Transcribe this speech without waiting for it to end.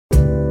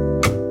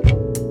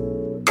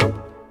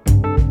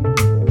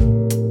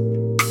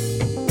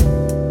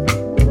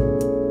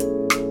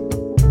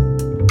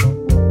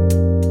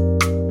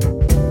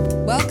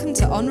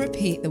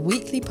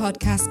weekly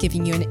podcast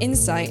giving you an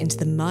insight into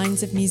the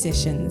minds of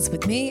musicians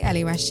with me,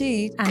 Ellie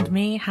Rashid. And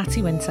me,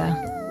 Hattie Winter.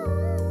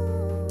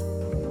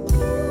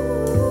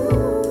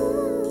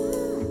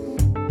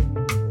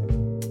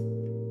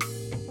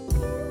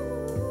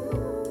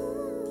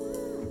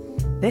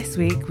 This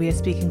week, we are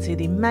speaking to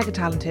the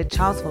mega-talented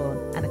Charles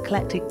Vaughan, an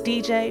eclectic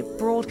DJ,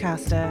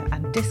 broadcaster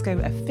and disco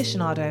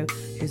aficionado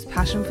whose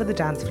passion for the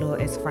dance floor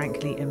is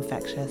frankly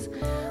infectious.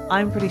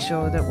 I'm pretty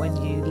sure that when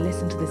you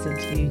listen to this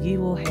interview, you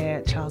will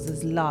hear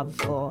Charles's love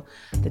for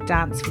the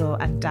dance floor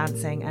and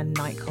dancing and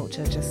night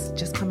culture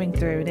just coming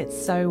through. And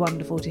it's so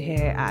wonderful to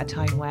hear at a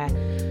time where,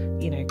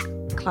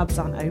 clubs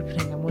aren't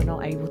opening and we're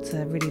not able to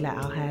really let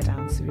our hair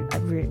down. So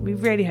we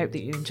really hope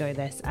that you enjoy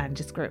this and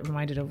just get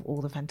reminded of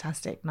all the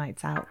fantastic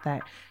nights out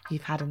that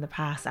you've had in the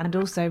past and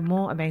also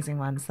more amazing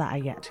ones that are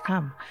yet to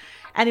come.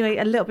 Anyway,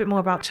 a little bit more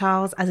about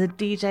Charles. As a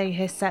DJ,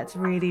 his sets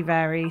really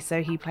vary.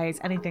 So he plays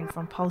anything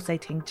from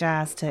pulsating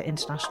jazz to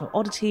international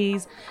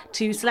oddities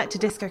to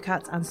selected disco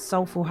cuts and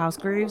soulful house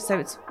grooves.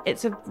 So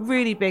it's a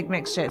really big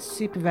mixture. It's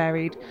super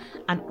varied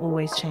and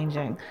always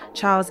changing.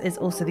 Charles is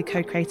also the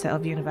co-creator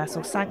of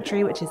Universal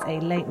Sanctuary, which is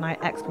a late night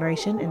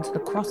exploration into the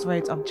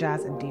crossroads of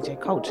jazz and DJ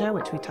culture,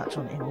 which we touch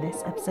on in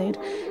this episode.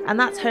 And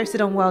that's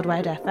hosted on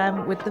Worldwide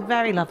FM with the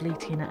very lovely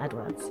Tina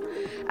Edwards.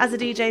 As a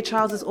DJ,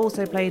 Charles has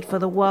also played for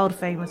the world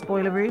famous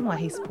Boiler Room, where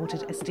he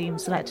supported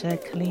esteemed selector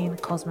Colleen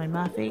Cosmo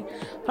Murphy.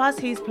 Plus,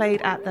 he's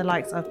played at the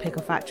likes of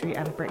Pickle Factory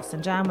and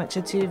Brixton Jam, which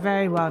are two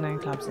very well-known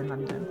clubs in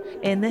London.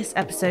 In this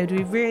episode,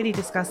 we really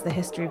discuss the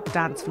history of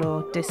dance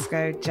floor,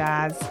 disco,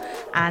 jazz,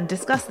 and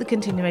discuss the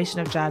continuation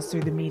of jazz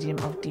through the medium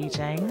of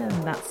DJing,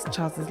 and that's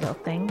Charles's little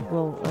thing.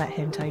 We'll let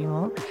him tell you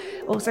more.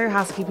 Also,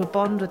 how to keep a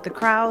bond with the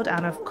crowd,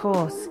 and of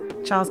course,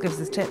 Charles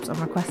gives us tips on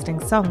requesting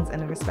songs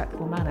in a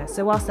respectful manner.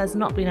 So whilst there's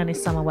not been any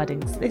summer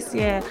weddings this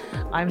year,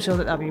 I'm sure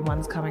that there'll be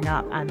ones coming up,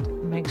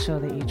 and make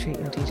sure that you treat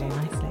your DJ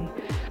nicely.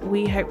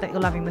 We hope that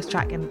you're loving this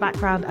track in the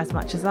background as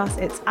much as us.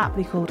 It's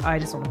aptly called I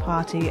Just Want to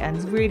Party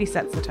and really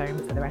sets the tone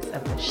for the rest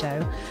of the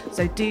show.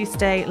 So do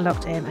stay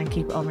locked in and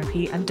keep it on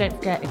repeat. And don't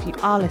forget, if you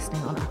are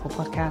listening on Apple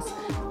Podcasts,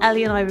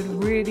 Ellie and I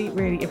would really,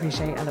 really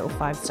appreciate a little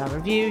 5-star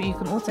review. You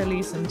can also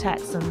leave some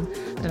text and,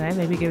 I don't know,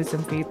 maybe give us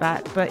some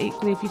feedback. But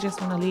equally, if you just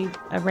want to leave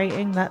a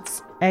rating,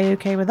 that's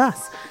A-okay with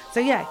us.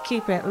 So yeah,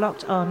 keep it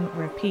locked on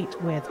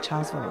repeat with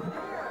Charles Vaughan.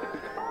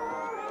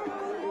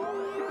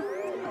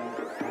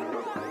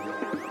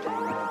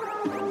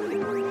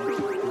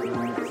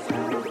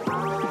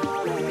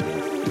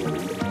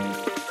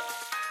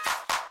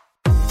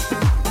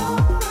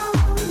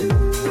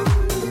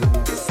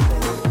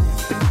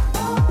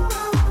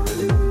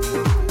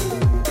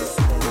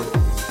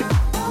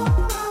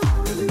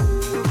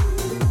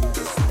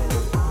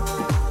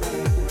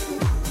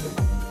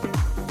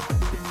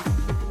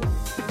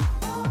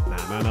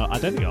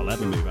 I don't think I'll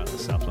ever move out of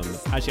South London.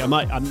 Actually,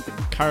 I'm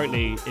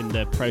currently in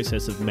the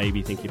process of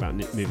maybe thinking about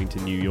moving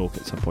to New York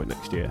at some point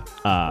next year.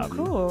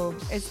 Cool.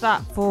 Is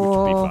that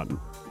for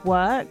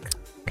work,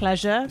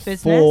 pleasure,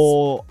 business?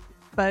 For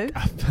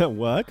both?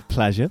 Work,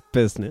 pleasure,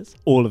 business,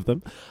 all of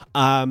them.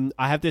 I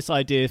have this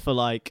idea for a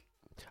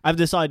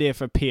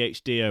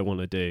PhD I want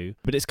to do,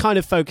 but it's kind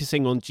of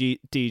focusing on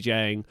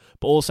DJing,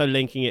 but also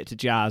linking it to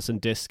jazz and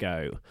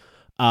disco.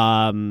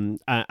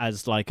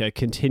 As like a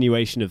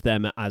continuation of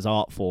them as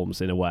art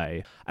forms in a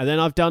way. And then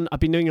I've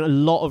been doing a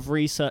lot of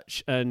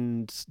research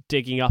and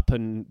digging up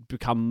and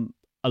become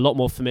a lot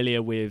more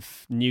familiar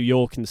with New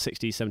York in the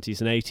 60s,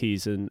 70s and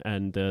 80s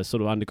and the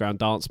sort of underground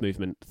dance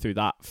movement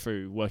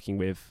through working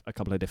with a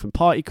couple of different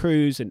party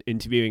crews and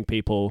interviewing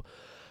people.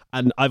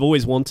 And I've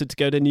always wanted to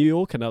go to New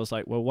York, and I was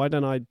like, well, why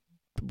don't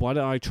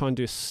I try and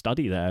do a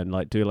study there and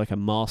like do like a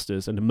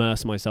master's and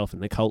immerse myself in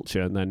the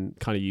culture and then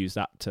kind of use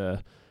that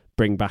to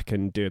bring back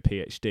and do a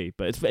PhD.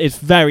 But it's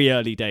very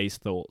early days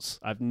thoughts.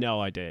 I have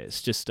no idea.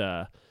 It's just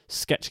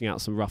sketching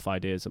out some rough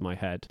ideas in my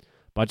head.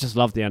 But I just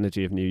love the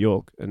energy of New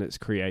York and its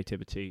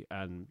creativity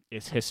and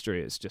its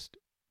history. It's just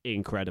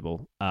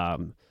incredible.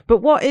 But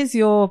what is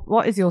your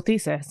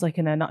thesis, like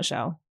in a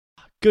nutshell?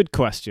 Good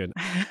question.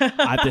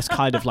 I had this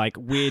kind of like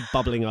weird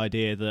bubbling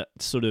idea that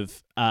sort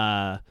of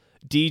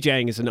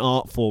DJing as an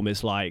art form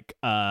is like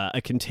a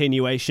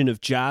continuation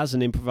of jazz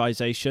and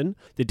improvisation.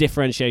 The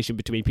differentiation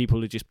between people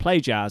who just play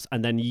jazz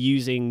and then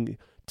using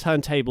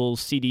turntables,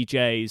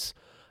 CDJs,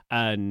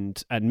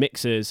 and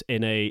mixers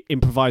in a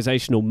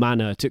improvisational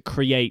manner to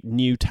create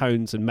new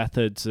tones and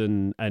methods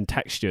and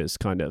textures,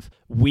 kind of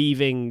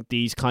weaving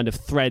these kind of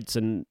threads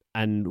and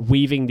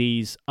weaving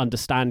these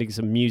understandings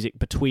of music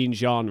between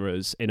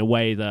genres in a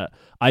way that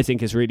I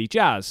think is really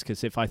jazz.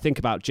 Because if I think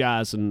about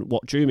jazz and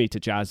what drew me to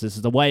jazz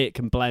is the way it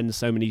can blend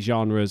so many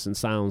genres and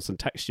sounds and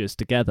textures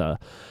together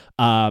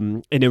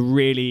in a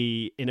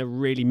really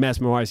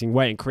mesmerizing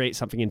way and create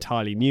something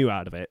entirely new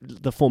out of it.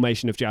 The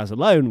formation of jazz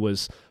alone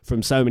was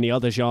from so many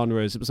other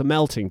genres. It was a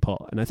melting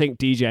pot, and I think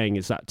DJing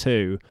is that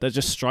too. That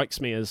just strikes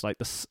me as like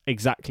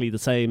exactly the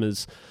same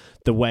as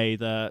the way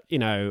that, you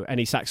know,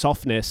 any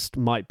saxophonist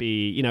might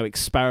be, you know,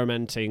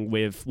 experimenting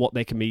with what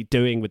they can be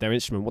doing with their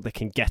instrument, what they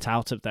can get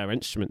out of their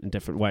instrument in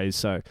different ways.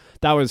 So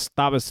that was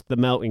the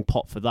melting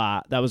pot for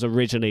that. That was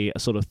originally a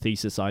sort of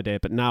thesis idea,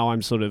 but now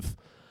I'm sort of,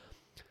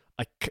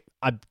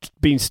 I've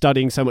been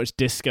studying so much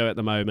disco at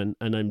the moment,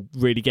 and I'm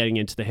really getting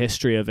into the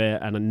history of it,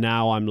 and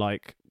now I'm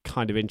like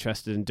kind of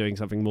interested in doing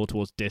something more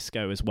towards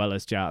disco as well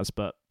as jazz.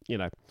 But, you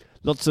know,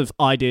 lots of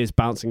ideas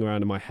bouncing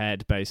around in my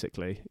head,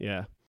 basically.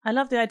 Yeah. I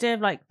love the idea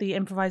of like the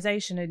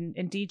improvisation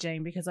in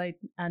DJing because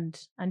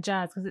and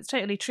jazz, because it's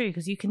totally true,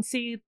 because you can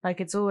see like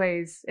it's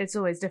always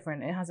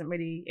different. It hasn't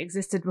really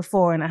existed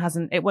before,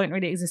 and it won't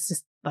really exist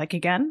just like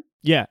again.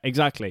 Yeah,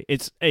 exactly.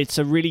 It's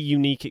a really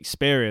unique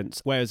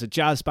experience. Whereas a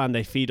jazz band,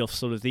 they feed off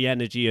sort of the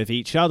energy of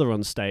each other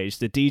on stage.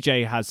 The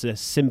DJ has a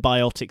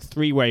symbiotic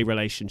three-way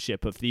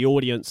relationship of the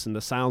audience and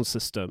the sound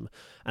system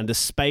and the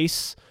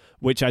space,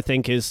 which I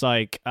think is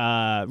like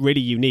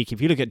really unique.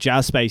 If you look at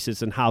jazz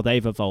spaces and how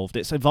they've evolved,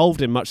 it's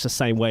evolved in much the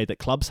same way that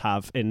clubs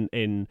have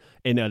in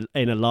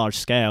a large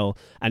scale.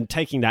 And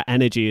taking that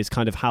energy is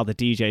kind of how the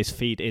DJs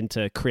feed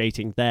into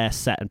creating their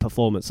set and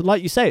performance. And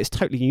like you say, it's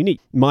totally unique.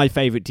 My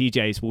favorite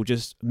DJs will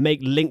just make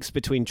links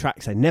between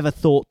tracks. I never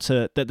thought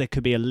that there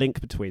could be a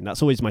link between.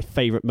 That's always my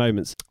favorite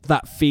moments.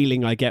 That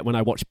feeling I get when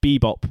I watch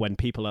bebop, when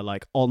people are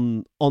like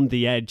on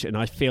the edge, and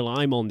I feel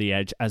I'm on the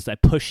edge as they're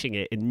pushing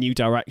it in new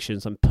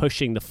directions and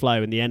pushing the flow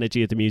and the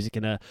energy of the music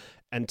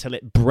until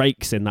it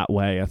breaks in that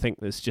way. I think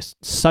it's just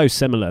so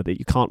similar that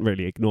you can't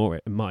really ignore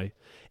it, in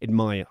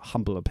my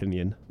humble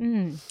opinion.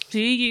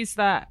 Do you use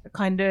that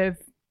kind of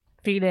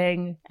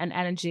feeling and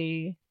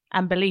energy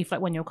and belief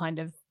like when you're kind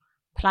of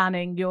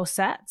planning your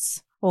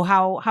sets, or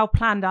how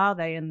planned are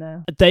they in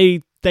the?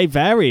 They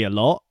vary a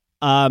lot.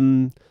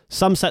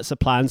 Some sets are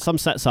planned, some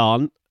sets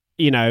aren't.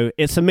 You know,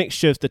 it's a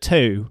mixture of the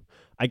two.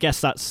 I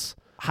guess that's,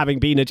 having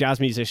been a jazz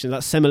musician,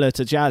 that's similar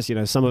to jazz. You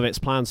know, some of it's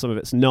planned, some of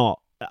it's not.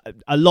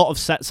 A lot of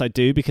sets I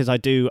do, because I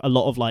do a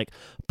lot of like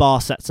bar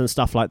sets and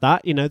stuff like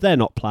that. You know, they're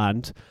not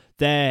planned.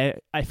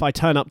 If I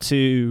turn up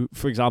to,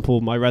 for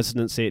example, my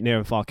residency at Near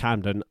and Far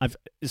Camden,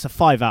 it's a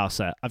 5-hour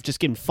set. I've just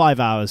given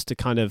 5 hours to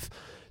kind of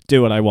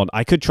do what I want.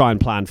 I could try and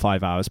plan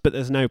 5 hours, but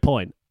there's no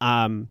point.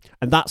 And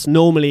that's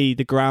normally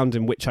the ground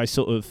in which I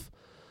sort of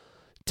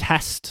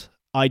test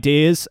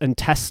ideas and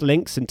test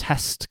links and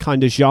test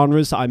kind of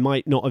genres that I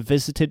might not have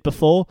visited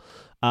before.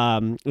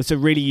 It's a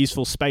really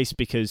useful space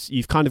because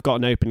you've kind of got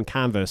an open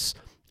canvas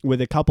with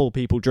a couple of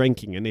people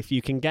drinking, and if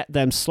you can get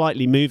them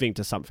slightly moving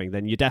to something,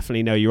 then you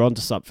definitely know you're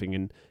onto something.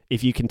 And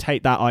if you can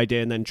take that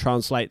idea and then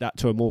translate that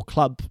to a more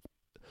club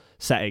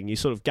setting, you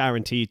sort of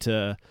guarantee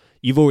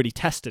you've already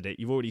tested it,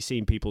 you've already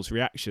seen people's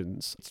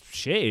reactions. It's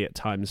shitty at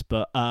times,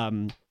 but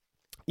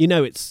you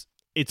know,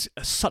 it's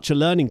such a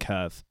learning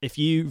curve. If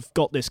you've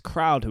got this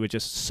crowd who are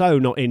just so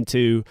not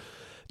into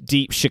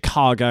deep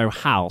Chicago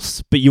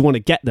house, but you want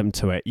to get them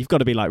to it, you've got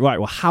to be like, right,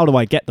 well, how do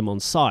I get them on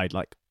side?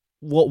 Like,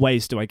 what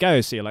ways do I go?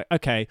 So you're like,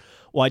 okay,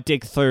 well, I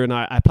dig through and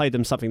I play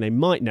them something they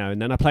might know,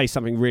 and then I play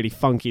something really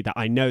funky that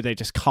I know they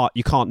just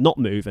you can't not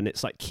move, and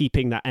it's like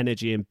keeping that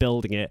energy and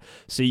building it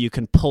so you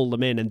can pull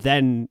them in, and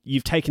then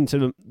you've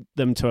taken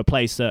them to a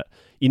place that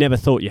you never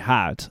thought you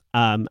had.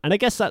 And I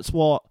guess that's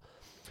what,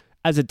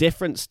 as a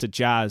difference to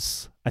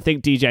jazz, I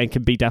think DJing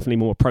can be definitely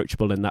more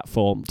approachable in that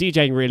form.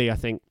 DJing really, I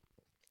think,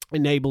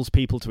 enables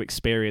people to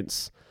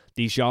experience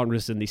these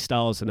genres and these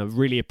styles in a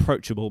really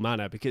approachable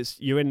manner, because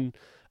you're in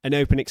an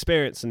open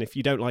experience, and if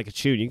you don't like a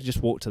tune, you can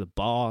just walk to the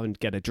bar and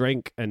get a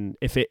drink, and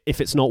if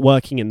it's not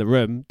working in the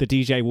room, the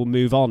DJ will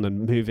move on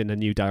and move in a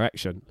new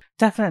direction.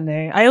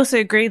 Definitely. I also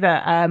agree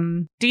that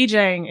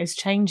DJing is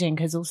changing,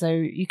 because also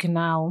you can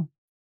now,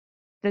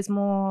 there's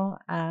more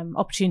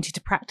opportunity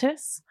to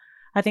practice.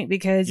 I think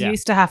because you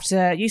used to have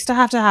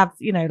to have,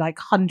 you know, like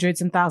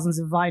hundreds and thousands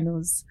of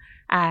vinyls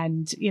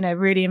and, you know,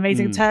 really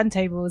amazing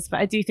turntables. But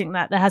I do think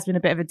that there has been a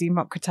bit of a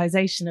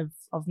democratization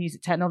of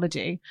music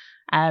technology.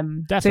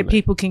 So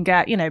people can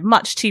get, you know,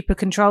 much cheaper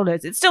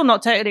controllers. It's still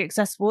not totally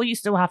accessible. You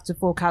still have to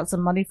fork out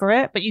some money for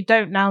it, but you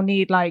don't now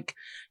need like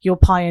your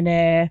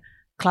Pioneer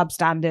club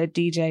standard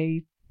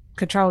DJ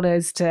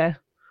controllers to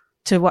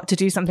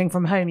do something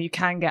from home. You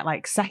can get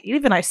like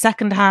even like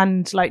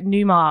secondhand like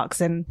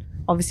Numarks and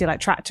obviously like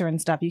Tractor and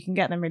stuff. You can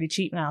get them really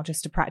cheap now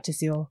just to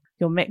practice your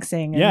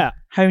mixing and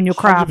hone your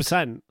craft.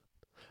 100%.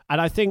 And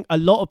I think a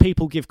lot of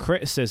people give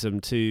criticism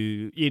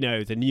to, you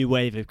know, the new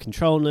wave of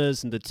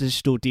controllers and the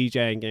digital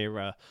DJing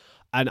era.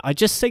 And I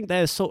just think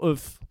they're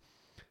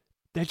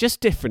just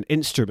different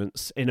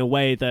instruments in a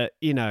way that,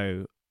 you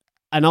know,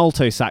 an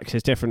alto sax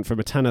is different from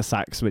a tenor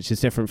sax, which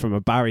is different from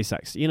a bari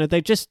sax. You know,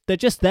 they're just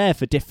there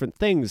for different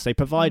things. They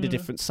provide a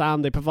different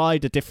sound. They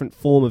provide a different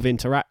form of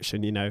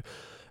interaction, you know.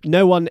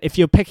 No one, if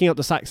you're picking up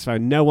the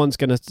saxophone, no one's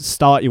going to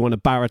start you on a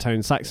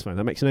baritone saxophone.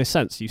 That makes no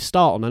sense. You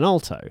start on an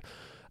alto,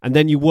 and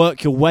then you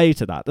work your way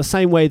to that. The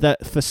same way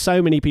that for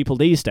so many people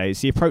these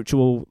days, the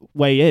approachable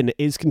way in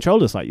is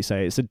controllers, like you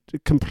say. It's a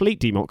complete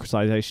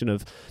democratization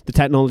of the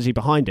technology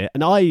behind it.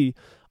 And I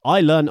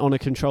learned on a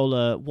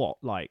controller,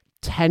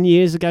 10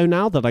 years ago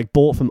now that I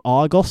bought from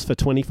Argos for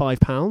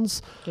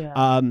 £25.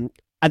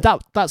 And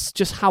that's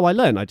just how I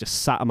learned. I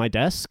just sat at my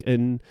desk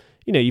and,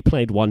 you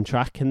played one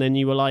track and then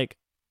you were like,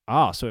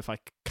 so if I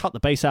cut the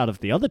bass out of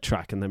the other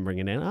track and then bring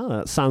it in,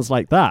 that sounds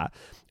like that.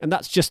 And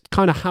that's just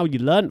kind of how you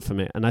learn from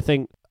it. And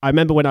I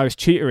remember when I was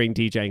tutoring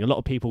DJing, a lot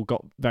of people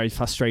got very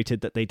frustrated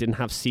that they didn't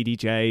have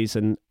CDJs.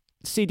 And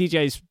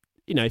CDJs,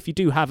 if you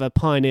do have a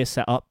Pioneer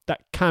setup,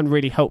 that can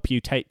really help you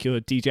take your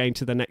DJing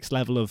to the next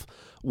level of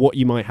what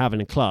you might have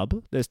in a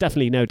club. There's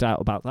definitely no doubt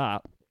about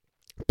that.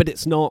 But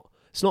it's not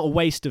a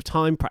waste of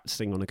time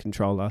practicing on a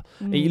controller.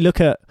 You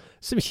look at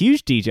some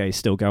huge DJs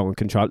still go on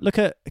controller. Look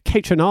at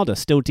Kate Trinada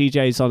still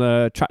DJs on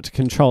a Traktor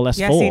Control S4.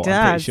 Yes, he does.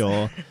 I'm pretty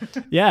sure.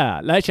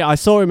 Yeah, actually, I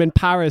saw him in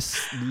Paris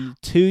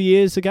 2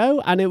 years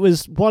ago, and it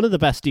was one of the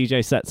best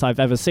DJ sets I've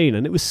ever seen.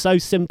 And it was so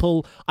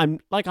simple. I'm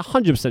like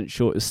 100%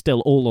 sure it was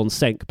still all on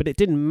sync, but it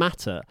didn't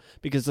matter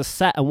because the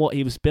set and what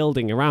he was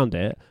building around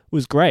it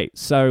was great.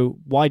 So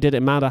why did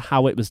it matter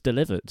how it was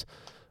delivered?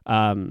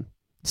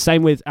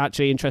 Same with,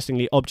 actually,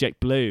 interestingly, Object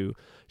Blue.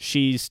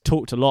 She's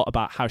talked a lot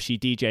about how she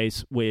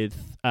DJs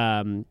with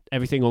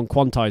everything on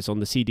Quantize on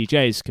the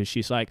CDJs, because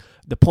she's like,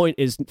 the point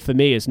is, for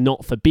me, is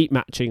not for beat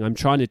matching. I'm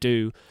trying to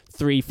do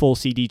 3-4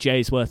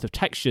 CDJs worth of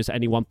textures at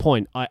any one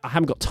point. I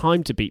haven't got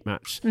time to beat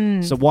match.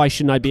 So why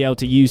shouldn't I be able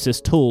to use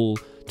this tool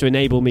to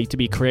enable me to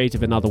be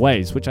creative in other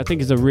ways, which I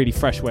think is a really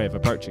fresh way of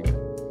approaching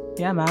it.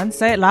 Yeah, man.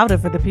 Say it louder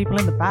for the people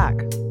in the back.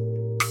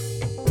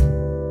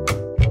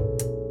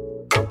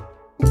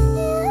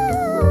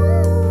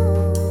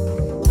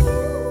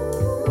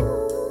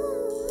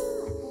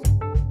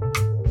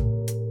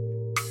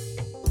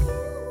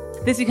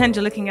 This weekend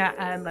you're looking at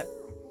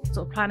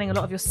sort of planning a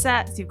lot of your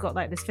sets. You've got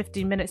like this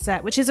 15-minute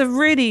set, which is a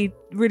really,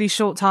 really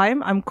short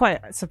time. I'm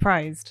quite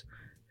surprised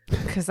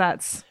because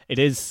it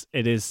is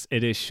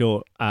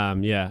short.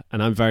 Yeah,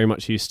 and I'm very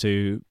much used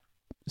to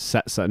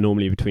sets that are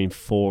normally between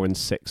 4 and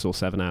 6 or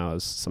 7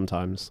 hours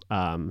sometimes.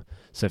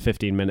 So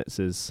 15 minutes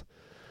is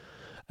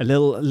a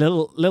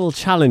little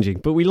challenging,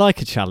 but we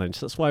like a challenge.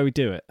 That's why we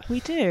do it. We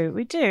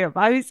do.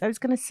 I was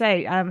going to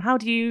say, how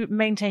do you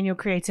maintain your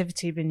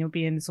creativity when you're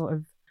being sort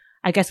of,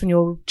 I guess, when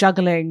you're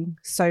juggling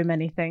so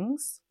many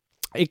things?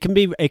 It can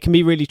be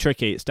really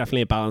tricky. It's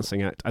definitely a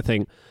balancing act. I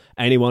think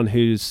anyone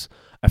who's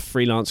a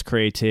freelance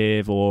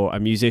creative or a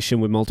musician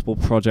with multiple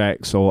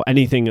projects or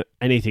anything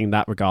in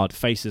that regard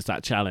faces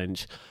that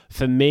challenge.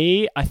 For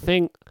me, I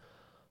think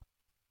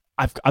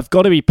I've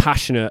got to be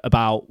passionate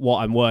about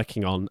what I'm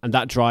working on, and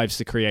that drives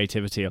the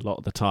creativity a lot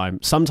of the time.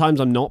 Sometimes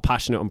I'm not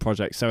passionate on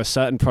projects. There are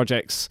certain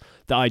projects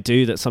that I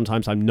do that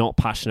sometimes I'm not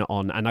passionate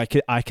on, and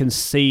I can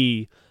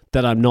see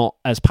that I'm not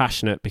as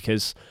passionate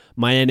because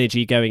my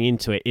energy going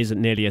into it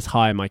isn't nearly as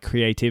high, my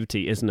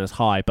creativity isn't as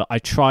high. But I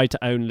try to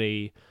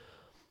only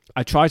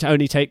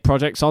take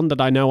projects on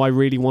that I know I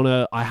really want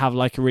to. I have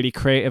like a really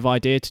creative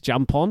idea to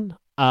jump on.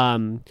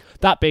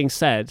 That being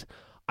said,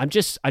 I'm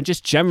just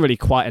generally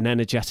quite an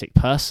energetic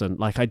person.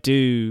 Like I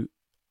do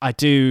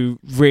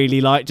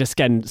really like just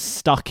getting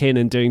stuck in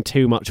and doing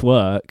too much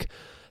work.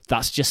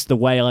 That's just the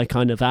way I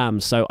kind of am.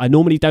 So I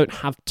normally don't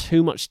have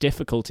too much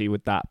difficulty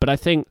with that. But I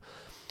think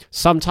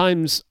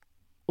sometimes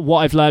what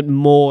I've learned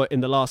more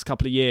in the last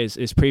couple of years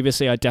is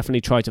previously I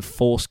definitely try to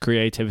force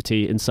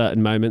creativity in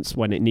certain moments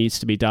when it needs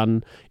to be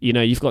done.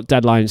 You've got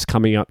deadlines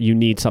coming up, you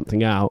need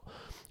something out.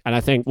 And I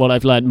think what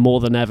I've learned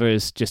more than ever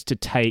is just to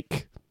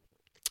take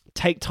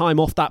time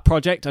off that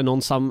project and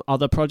on some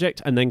other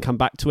project and then come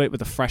back to it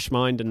with a fresh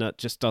mind, and that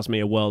just does me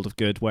a world of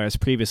good. Whereas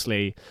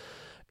previously,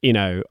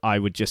 I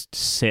would just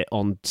sit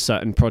on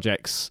certain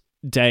projects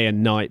day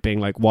and night being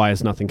like, why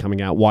is nothing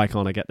coming out? Why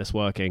can't I get this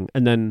working?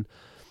 And then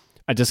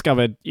I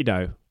discovered,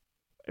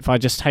 if I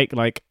just take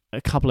like a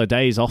couple of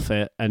days off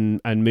it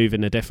and move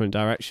in a different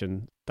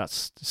direction,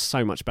 that's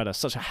so much better.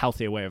 Such a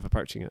healthier way of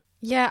approaching it.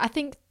 Yeah, I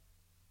think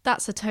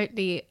that's a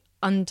totally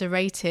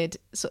underrated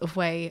sort of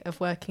way of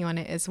working on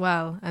it as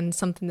well, and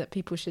something that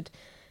people should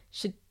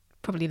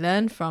probably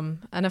learn from.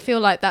 And I feel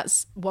like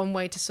that's one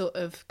way to sort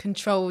of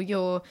control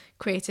your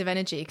creative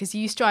energy, because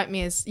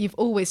you've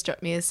always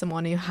struck me as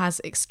someone who has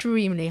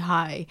extremely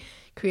high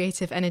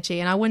creative energy,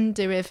 and I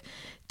wonder if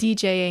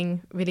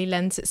DJing really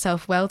lends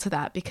itself well to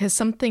that, because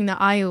something that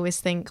I always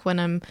think when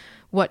I'm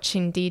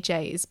watching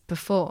DJs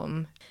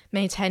perform,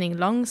 maintaining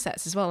long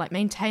sets as well, like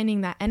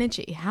maintaining that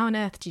energy, how on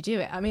earth do you do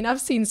it? I mean,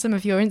 I've seen some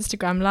of your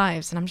Instagram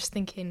lives and I'm just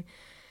thinking,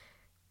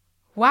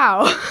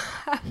 wow.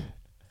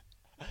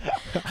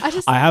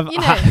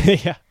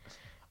 Yeah.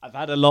 I've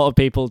had a lot of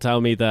people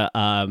tell me that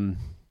I'm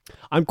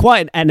quite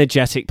an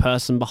energetic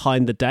person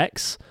behind the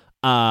decks,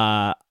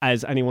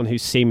 as anyone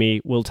who's seen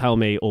me will tell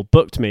me or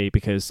booked me,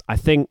 because I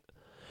think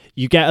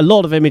you get a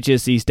lot of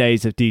images these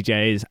days of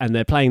DJs and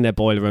they're playing their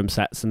boiler room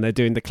sets and they're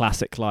doing the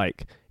classic,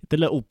 like the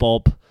little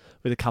bob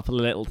with a couple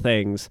of little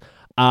things.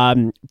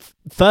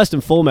 First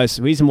and foremost,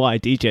 the reason why I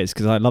DJ is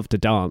because I love to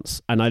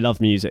dance and I love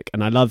music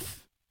and I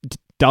love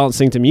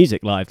dancing to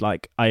music live.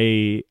 Like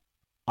I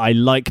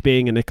like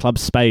being in a club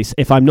space.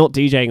 If I'm not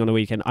DJing on a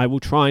weekend, I will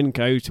try and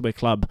go to a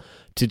club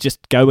to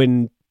just go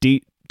and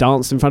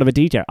dance in front of a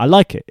DJ. I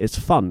like it. It's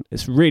fun.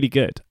 It's really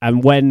good.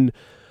 And when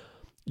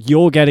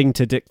you're getting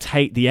to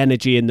dictate the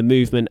energy and the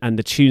movement and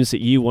the tunes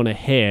that you want to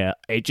hear,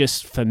 it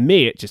just, for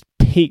me, it just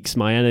peaks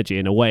my energy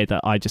in a way that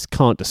I just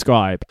can't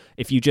describe.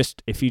 If you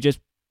just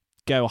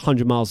go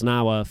 100 miles an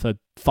hour for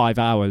 5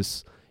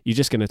 hours, you're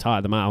just going to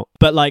tire them out.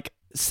 But like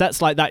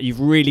sets like that, you've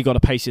really got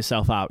to pace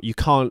yourself out. You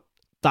can't,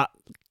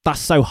 that's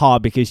so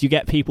hard because you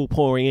get people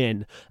pouring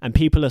in and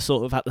people are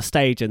sort of at the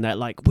stage and they're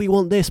like, we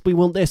want this.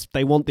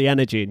 They want the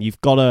energy, and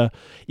you've got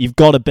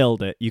to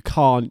build it. You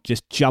can't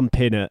just jump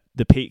in at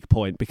the peak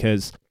point,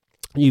 because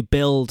you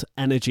build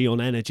energy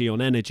on energy on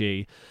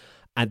energy,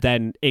 and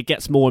then it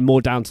gets more and more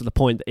down to the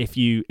point that if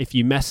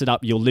you mess it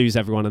up, you'll lose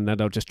everyone and then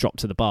they'll just drop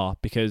to the bar.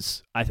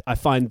 Because I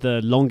find the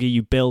longer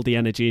you build the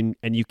energy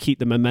and you keep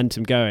the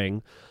momentum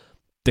going,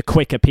 the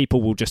quicker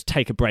people will just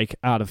take a break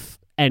out of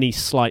any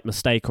slight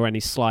mistake or any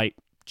slight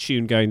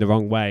tune going the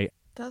wrong way.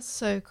 That's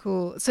so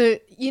cool. So,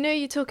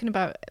 you're talking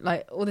about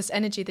like all this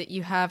energy that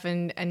you have,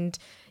 and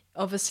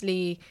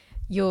obviously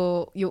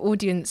your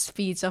audience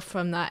feeds off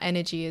from that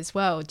energy as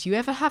well. Do you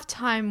ever have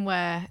time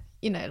where,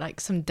 like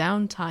some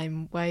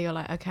downtime where you're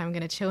like, okay, I'm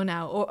going to chill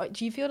now? Or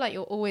do you feel like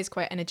you're always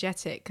quite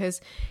energetic?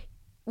 Because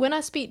when I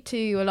speak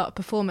to a lot of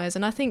performers,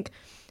 and I think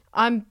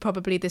I'm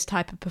probably this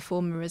type of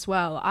performer as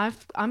well,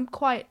 I'm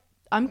quite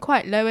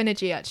low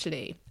energy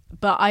actually,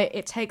 but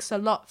it takes a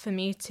lot for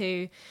me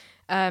to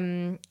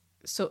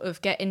sort of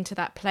get into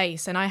that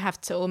place, and I have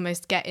to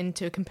almost get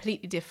into a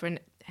completely different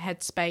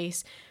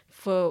headspace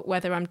for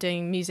whether I'm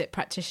doing music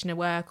practitioner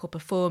work or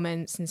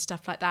performance and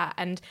stuff like that.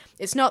 And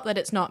it's not that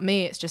it's not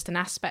me, it's just an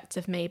aspect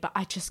of me, but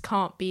I just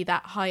can't be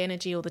that high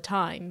energy all the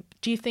time.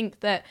 Do you think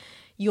that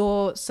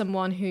you're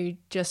someone who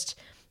just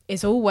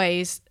is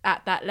always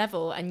at that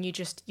level and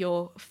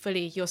you're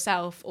fully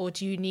yourself, or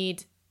do you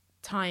need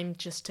time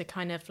just to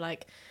kind of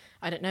like,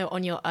 I don't know,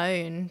 on your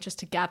own, just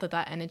to gather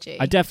that energy?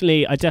 I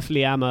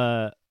definitely am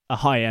a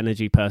high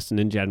energy person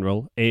in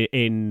general,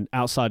 in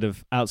outside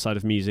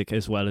of music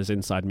as well as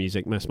inside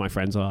music. Most of my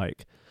friends are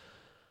like,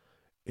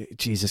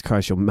 Jesus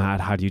Christ, you're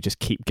mad. How do you just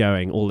keep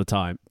going all the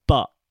time?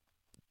 But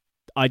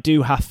I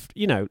do have,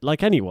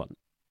 like anyone,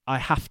 I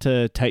have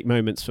to take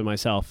moments for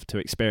myself to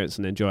experience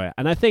and enjoy it.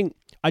 And I think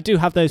I do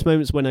have those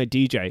moments when I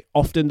DJ.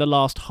 Often the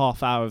last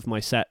half hour of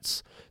my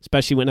sets,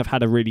 especially when I've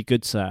had a really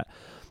good set,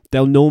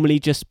 they'll normally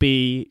just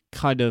be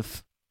kind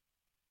of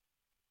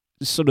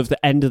sort of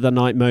the end of the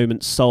night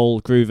moments,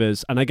 soul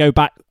groovers, and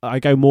I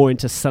go more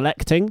into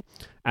selecting,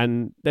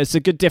 and there's a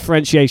good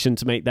differentiation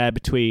to make there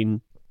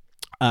between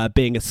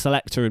being a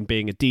selector and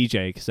being a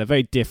DJ, because they're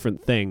very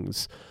different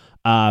things.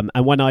 And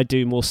when I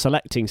do more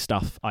selecting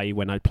stuff, i.e.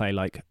 when I play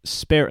like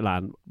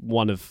Spiritland,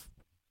 one of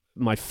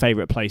my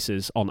favorite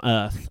places on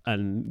earth,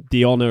 and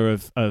the honor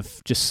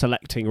of just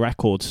selecting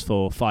records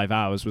for 5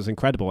 hours was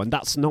incredible. And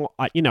that's not,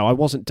 I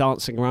wasn't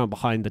dancing around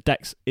behind the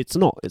decks. It's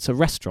a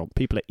restaurant.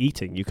 People are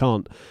eating. You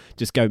can't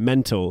just go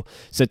mental.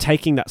 So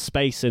taking that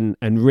space and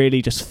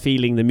really just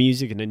feeling the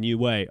music in a new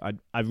way,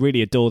 I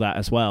really adore that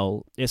as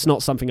well. It's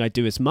not something I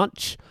do as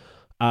much,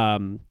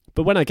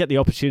 but when I get the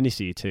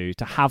opportunity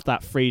to have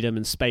that freedom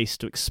and space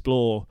to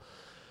explore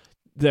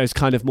those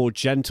kind of more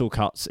gentle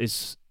cuts,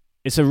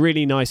 it's a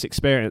really nice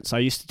experience. I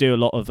used to do a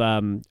lot of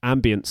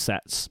ambient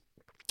sets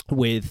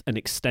with an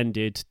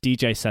extended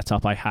DJ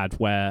setup I had,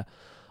 where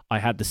I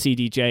had the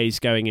CDJs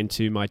going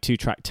into my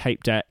 2-track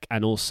tape deck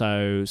and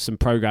also some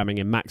programming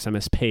in Max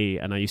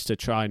MSP, and I used to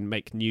try and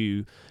make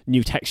new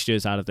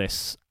textures out of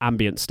this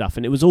ambient stuff,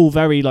 and it was all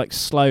very like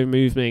slow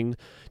moving,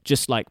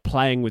 just like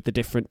playing with the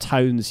different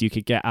tones you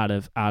could get out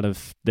of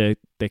the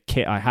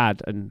kit I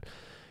had. And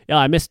yeah,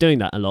 I miss doing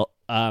that a lot.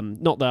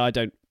 Not that I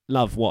don't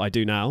love what I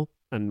do now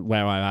and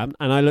where I am,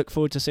 and I look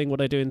forward to seeing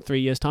what I do in 3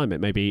 years' time. It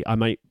maybe I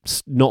might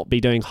not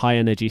be doing high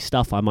energy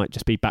stuff. I might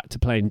just be back to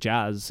playing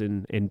jazz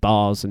in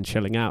bars and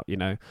chilling out,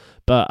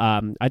 But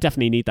I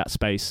definitely need that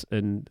space,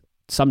 and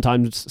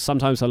sometimes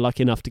I'm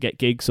lucky enough to get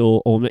gigs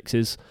or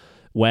mixes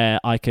where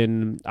I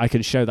can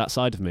show that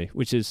side of me,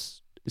 which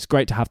is, it's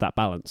great to have that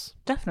balance.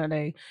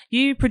 Definitely.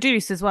 You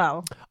produce as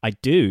well? I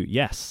do,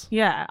 yes.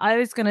 Yeah, I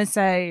was going to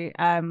say,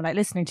 like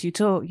listening to you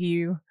talk,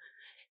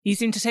 you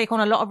seem to take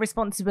on a lot of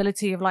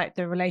responsibility of like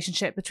the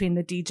relationship between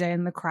the DJ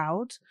and the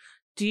crowd.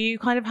 Do you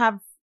kind of have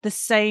the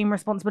same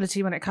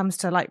responsibility when it comes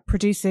to like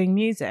producing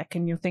music,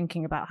 and you're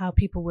thinking about how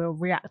people will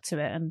react to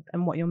it and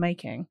what you're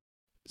making?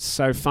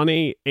 So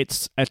funny,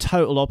 it's a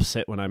total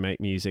opposite when I make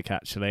music,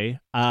 actually.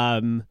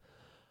 I've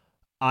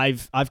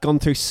gone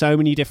through so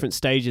many different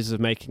stages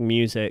of making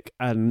music,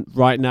 and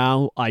right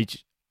now I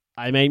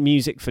make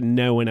music for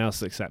no one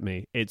else except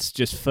me. It's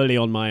just fully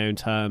on my own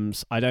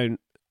terms.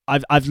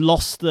 I've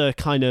lost the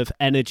kind of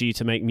energy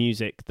to make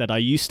music that I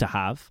used to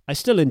have. I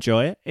still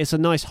enjoy it. It's a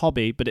nice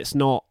hobby, but it's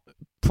not.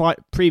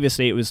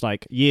 Previously, it was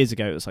like years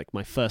ago, it was like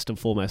my first and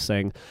foremost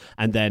thing.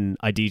 And then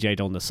I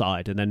DJ'd on the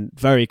side. And then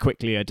very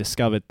quickly, I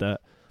discovered that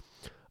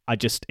I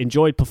just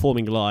enjoyed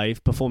performing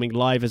live. Performing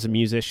live as a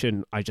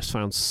musician, I just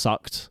found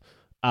sucked.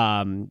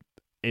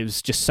 it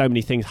was just so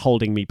many things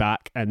holding me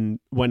back. And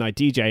when I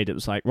DJ'd, it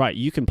was like, right,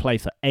 you can play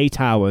for 8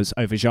 hours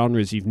over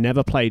genres you've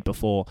never played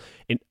before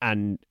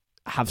and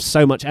have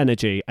so much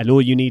energy, and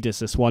all you need is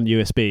this one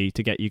USB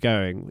to get you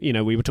going. You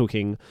know, we were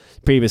talking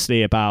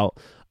previously about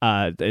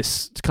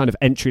this kind of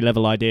entry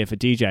level idea for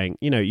DJing.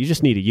 You know, you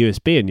just need a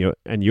USB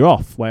and you're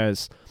off.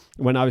 Whereas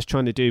when I was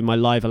trying to do my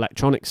live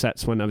electronic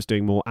sets, when I was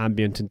doing more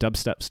ambient and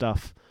dubstep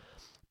stuff,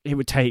 it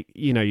would take,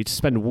 you know, you'd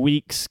spend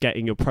weeks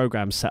getting your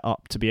program set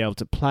up to be able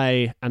to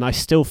play, and I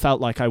still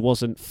felt like I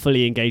wasn't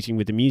fully engaging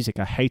with the music.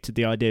 I hated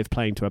the idea of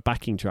playing to a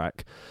backing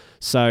track.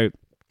 So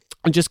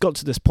I just got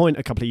to this point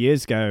a couple of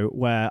years ago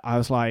where I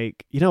was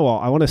like, you know what,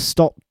 I want to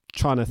stop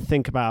trying to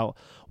think about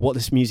what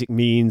this music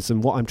means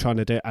and what I'm trying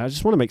to do. I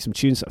just want to make some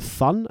tunes that are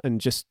fun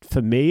and just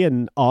for me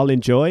and I'll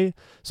enjoy.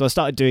 So I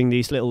started doing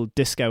these little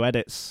disco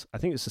edits. I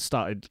think this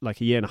started like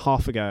a year and a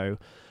half ago,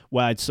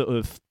 where I'd sort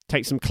of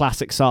take some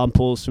classic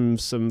samples from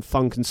some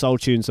funk and soul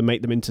tunes and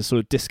make them into sort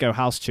of disco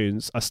house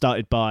tunes. I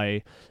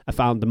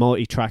found the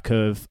multi-track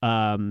of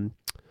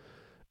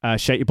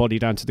Shake Your Body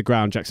Down to the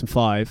Ground, Jackson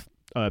 5,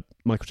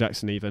 Michael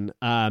Jackson even,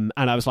 and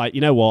I was like,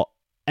 you know what,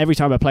 every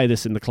time I play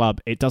this in the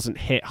club, it doesn't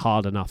hit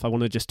hard enough. I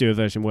want to just do a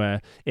version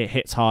where it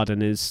hits hard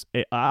and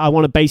I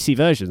want a bassy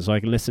version so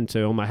I can listen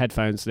to on my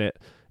headphones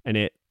and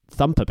it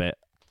thump a bit.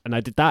 And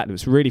I did that, and it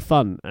was really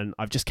fun, and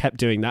I've just kept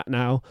doing that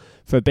now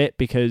for a bit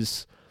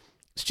because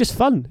it's just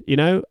fun, you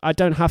know. I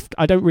don't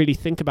really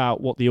think about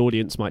what the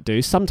audience might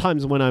do.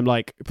 Sometimes when I'm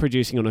like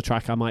producing on a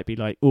track, I might be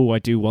like, oh, I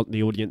do want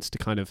the audience to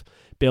kind of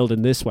build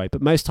in this way.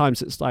 But most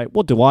times it's like,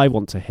 what do I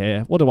want to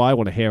hear? What do I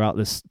want to hear out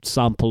this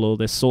sample or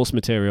this source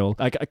material?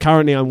 Like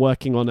currently I'm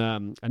working on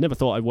I never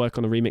thought I'd work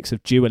on a remix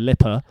of Dua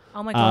Lipa.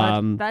 Oh my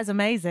God, that is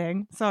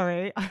amazing.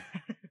 Sorry.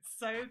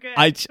 So good.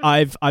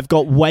 I've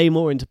got way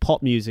more into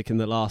pop music in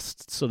the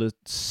last sort of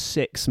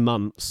 6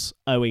 months,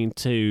 owing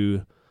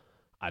to,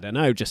 I don't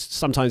know, just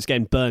sometimes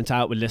getting burnt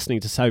out with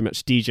listening to so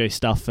much DJ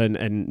stuff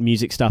and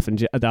music stuff,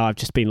 and I've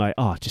just been like,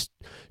 oh, just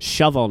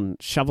shove on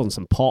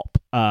some pop.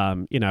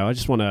 You know, I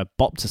just want to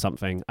bop to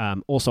something.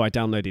 Also, I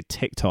downloaded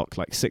TikTok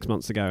like 6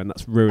 months ago, and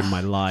that's ruined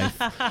my life.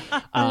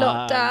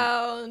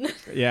 Lockdown.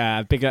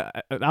 Yeah, bigger.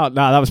 No,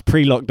 that was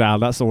pre-lockdown.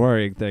 That's the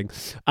worrying thing.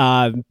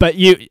 But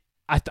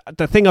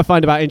the thing I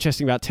find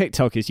interesting about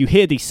TikTok is you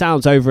hear these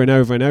sounds over and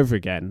over and over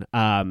again,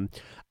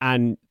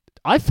 and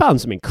I found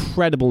some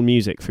incredible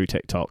music through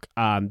TikTok.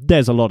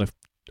 There's a lot of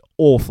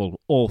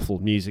awful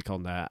music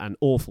on there and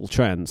awful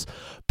trends.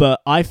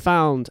 But I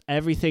found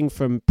everything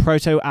from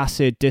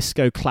proto-acid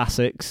disco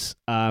classics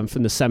from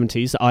the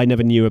 70s that I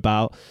never knew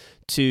about,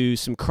 to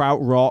some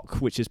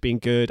krautrock, which has been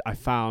good. I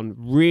found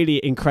really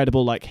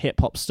incredible like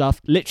hip-hop stuff.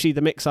 Literally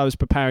the mix I was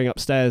preparing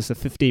upstairs, the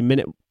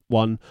 15-minute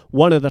one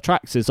of the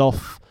tracks is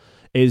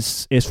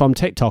from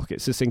TikTok.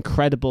 It's this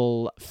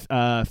incredible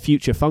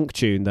future funk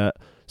tune that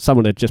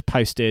someone had just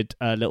posted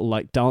a little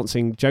like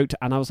dancing joke to,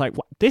 and I was like,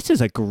 this is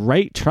a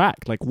great track.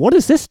 Like, what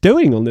is this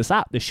doing on this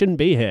app? This shouldn't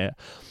be here.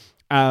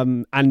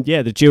 And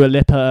yeah, the Dua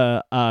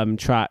Lipa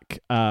track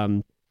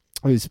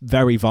was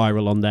very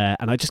viral on there,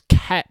 and I just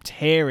kept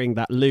hearing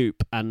that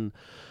loop, and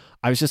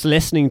I was just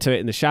listening to it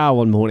in the shower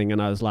one morning, and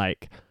I was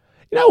like,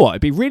 you know what,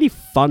 it'd be really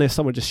fun if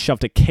someone just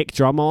shoved a kick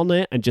drum on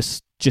it and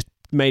just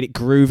made it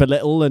groove a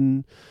little.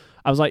 And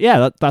I was like,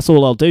 yeah, that's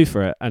all I'll do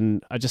for it.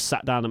 And I just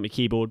sat down at my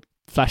keyboard,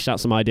 flashed out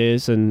some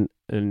ideas, and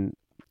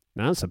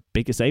now it's the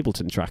biggest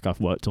Ableton track I've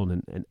worked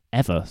on in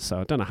ever. So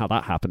I don't know how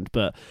that happened,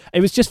 but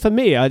it was just for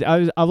me.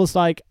 I was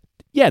like,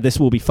 yeah, this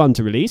will be fun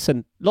to release,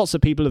 and lots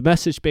of people have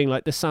messaged being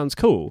like, this sounds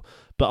cool.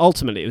 But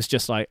ultimately, it was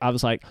just like, I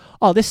was like,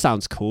 oh, this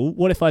sounds cool.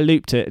 What if I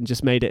looped it and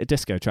just made it a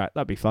disco track?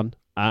 That'd be fun.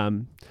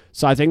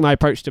 So I think my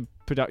approach to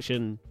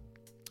production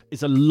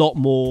is a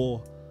lot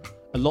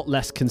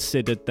less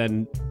considered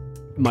than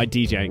my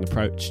DJing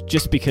approach,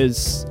 just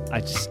because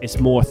it's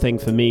more a thing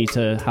for me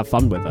to have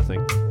fun with, I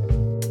think.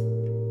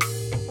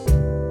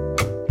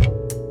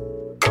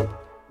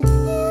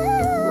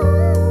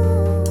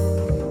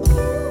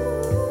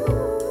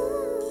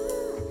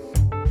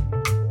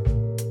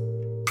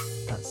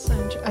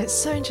 It's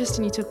so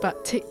interesting you talk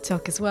about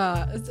TikTok as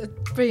well.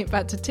 Bring it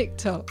back to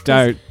TikTok.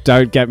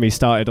 Don't get me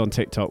started on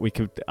TikTok.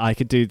 I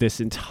could do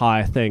this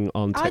entire thing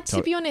on TikTok.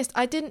 To be honest,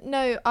 I didn't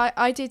know.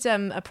 I did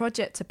a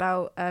project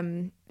about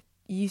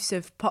use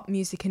of pop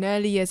music in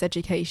early years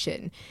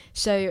education.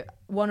 So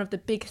one of the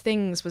big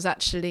things was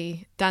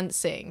actually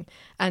dancing,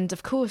 and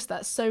of course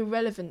that's so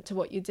relevant to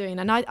what you're doing.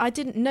 And I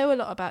didn't know a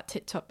lot about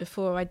TikTok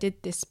before I did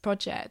this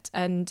project,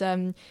 and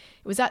it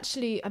was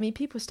actually, I mean,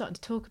 people were starting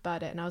to talk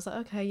about it, and I was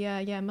like, okay,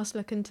 yeah, I must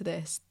look into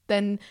this.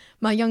 Then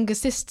my younger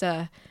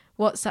sister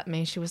WhatsApped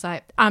me. She was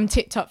like, I'm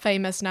TikTok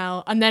famous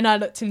now. And then I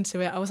looked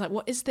into it. I was like,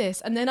 what is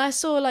this? And then I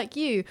saw, like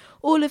you,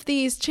 all of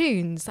these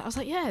tunes. I was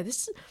like, yeah,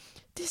 this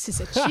is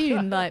a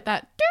tune like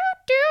that. Do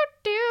do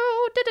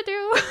do do do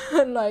do,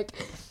 and like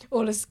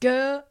all this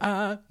girl,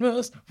 I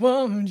must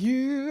want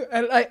you,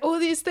 and like all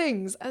these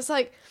things. I was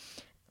like,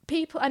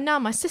 people, and now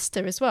my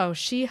sister as well,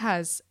 she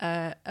has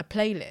a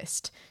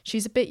playlist.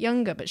 She's a bit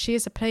younger, but she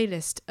has a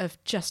playlist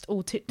of just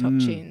all TikTok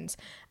tunes,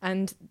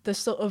 and the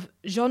sort of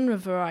genre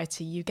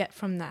variety you get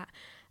from that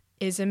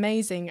is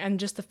amazing. And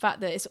just the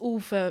fact that it's all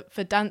for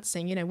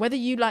dancing, you know, whether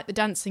you like the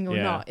dancing or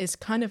not is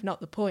kind of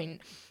not the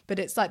point, but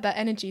it's like that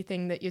energy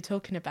thing that you're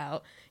talking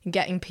about and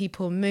getting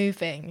people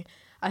moving.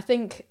 I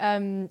think,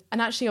 and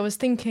actually I was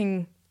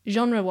thinking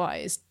genre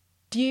wise,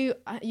 you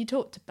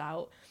talked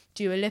about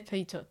Dua Lipa,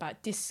 you talked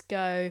about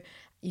disco,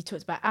 you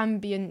talked about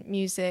ambient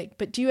music,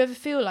 but do you ever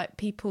feel like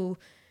people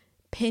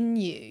pin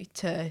you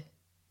to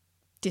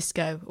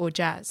disco or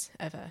jazz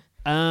ever?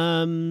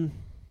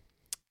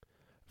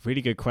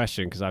 Really good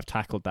question, because I've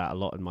tackled that a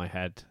lot in my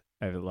head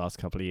over the last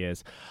couple of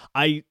years.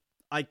 I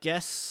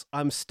guess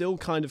I'm still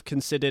kind of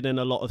considered in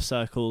a lot of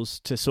circles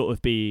to sort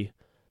of be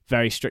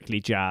very strictly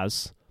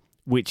jazz,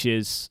 which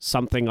is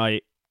something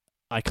I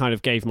kind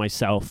of gave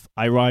myself.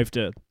 I arrived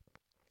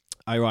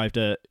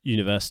at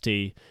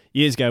university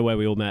years ago where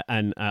we all met,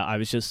 and I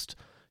was just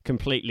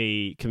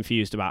completely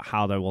confused about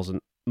how there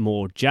wasn't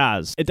more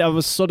jazz. There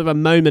was sort of a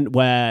moment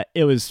where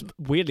it was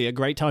weirdly a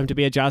great time to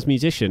be a jazz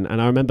musician,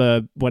 and I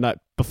remember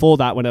before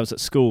that when I was at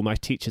school, my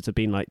teachers had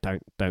been like,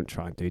 don't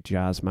try and do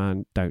jazz,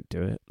 man, don't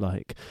do it,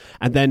 like.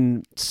 And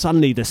then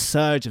suddenly the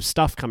surge of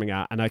stuff coming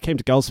out, and I came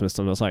to Goldsmiths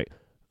and I was like,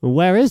 well,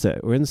 where is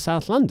it? We're in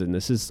South London.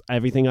 This is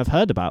everything I've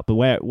heard about, but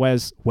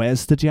where's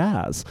the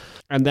jazz?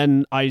 And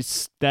then I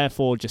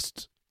therefore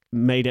just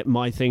made it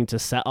my thing to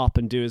set up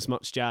and do as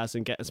much jazz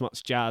and get as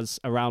much jazz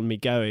around me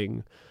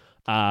going,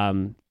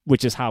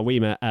 which is how we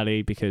met,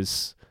 Ellie,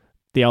 because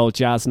the old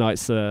jazz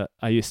nights that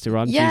I used to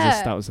run,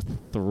 Jesus, that was a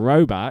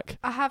throwback.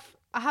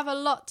 I have a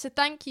lot to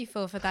thank you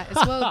for that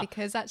as well,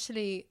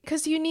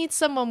 because you need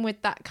someone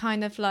with that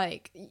kind of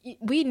like,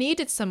 we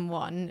needed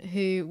someone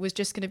who was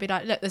just going to be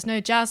like, look, there's no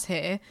jazz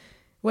here.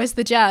 Where's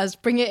the jazz?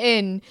 Bring it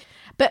in.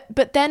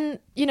 But then,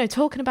 you know,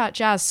 talking about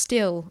jazz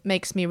still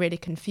makes me really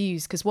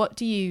confused, because what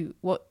do you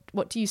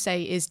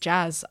say is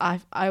jazz? I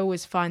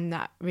always find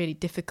that really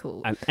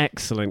difficult. An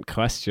excellent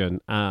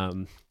question.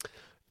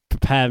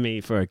 Prepare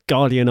me for a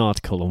Guardian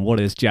article on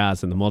what is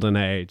jazz in the modern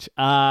age.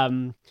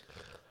 I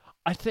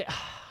think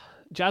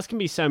jazz can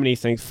be so many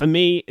things. For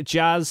me,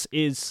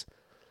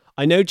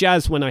 I know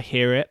jazz when I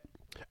hear it.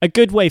 A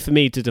good way for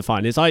me to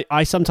define is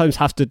I sometimes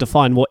have to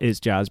define what is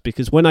jazz,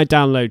 because when I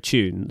download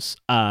tunes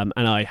and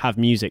I have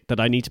music that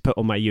I need to put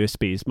on my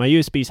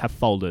USBs have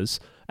folders,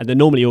 and they're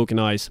normally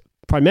organized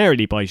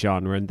primarily by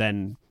genre and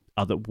then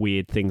other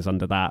weird things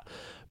under that.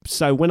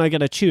 So when I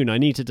get a tune, I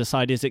need to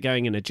decide, is it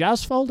going in a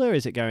jazz folder?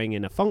 Is it going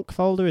in a funk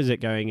folder? Is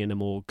it going in a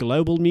more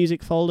global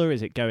music folder?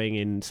 Is it going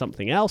in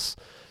something else?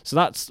 So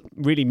that's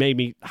really made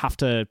me have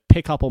to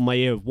pick up on my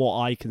ear of what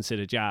I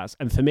consider jazz.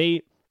 And for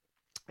me,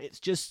 it's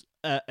just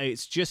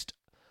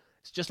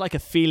like a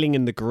feeling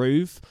in the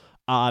groove.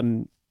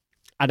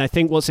 And I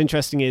think what's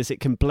interesting is it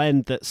can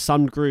blend that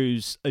some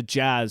grooves are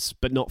jazz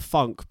but not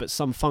funk, but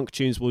some funk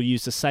tunes will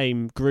use the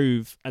same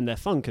groove and they're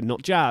funk and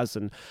not jazz.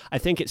 And I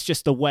think it's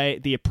just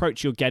the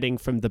approach you're getting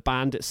from the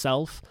band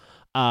itself,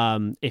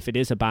 if it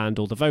is a band,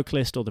 or the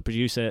vocalist or the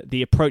producer,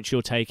 the approach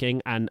you're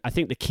taking. And I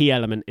think the key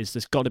element is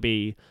there's got to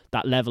be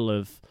that level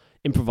of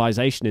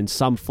improvisation in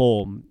some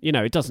form. You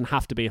know, it doesn't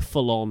have to be a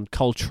full-on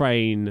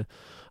Coltrane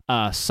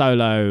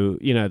solo,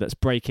 you know, that's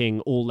breaking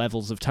all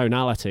levels of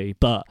tonality,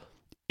 but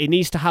it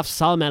needs to have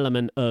some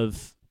element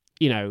of,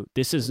 you know,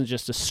 this isn't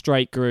just a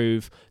straight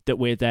groove that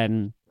we're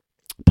then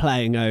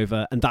playing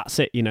over and that's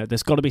it. You know,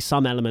 there's got to be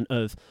some element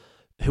of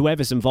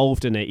whoever's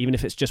involved in it, even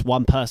if it's just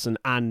one person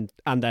and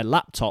their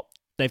laptop,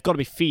 they've got to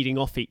be feeding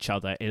off each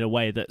other in a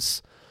way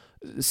there's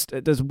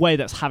a way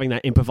that's having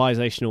that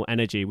improvisational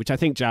energy, which I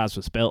think jazz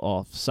was built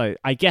off. So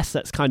I guess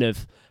that's kind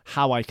of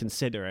how I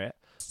consider it.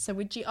 So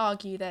would you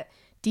argue that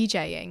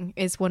DJing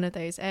is one of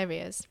those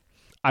areas?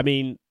 I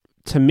mean,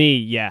 to me,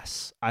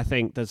 yes. I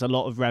think there's a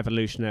lot of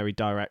revolutionary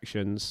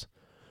directions.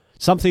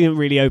 Something that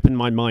really opened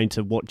my mind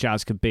to what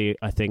jazz could be,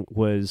 I think,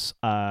 was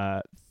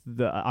I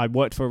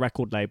worked for a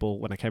record label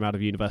when I came out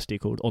of university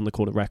called On the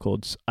Corner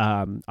Records.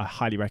 I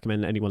highly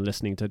recommend anyone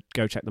listening to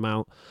go check them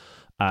out.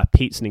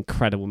 Pete's an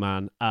incredible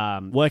man.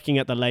 Working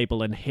at the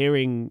label and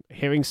hearing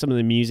some of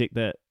the music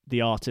that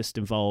the artist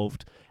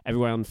involved,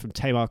 everyone from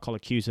Tamar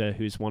Colacuta,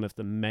 who's one of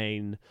the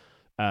main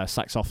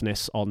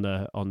saxophonists on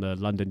the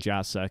London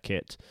jazz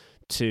circuit,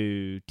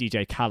 to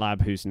DJ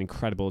Calab, who's an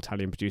incredible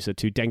Italian producer,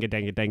 to Dengue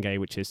Dengue Dengue,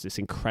 which is this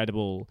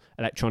incredible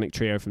electronic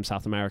trio from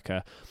South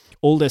America.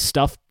 All this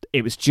stuff,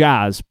 it was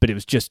jazz, but it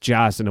was just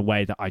jazz in a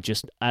way that I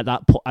just, at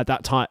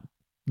that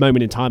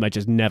moment in time, I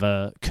just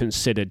never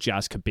considered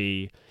jazz could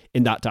be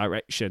in that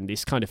direction,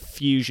 this kind of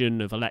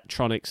fusion of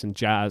electronics and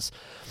jazz.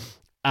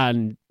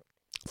 And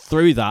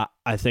through that,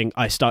 I think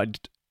I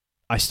started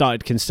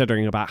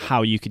considering about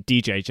how you could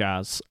DJ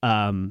jazz.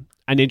 And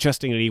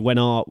interestingly,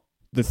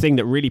 the thing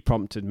that really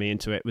prompted me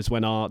into it was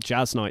when our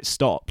jazz night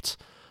stopped.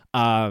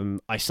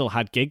 I still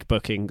had gig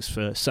bookings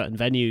for certain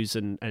venues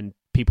and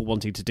people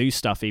wanting to do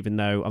stuff, even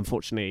though,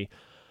 unfortunately,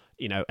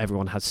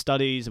 everyone has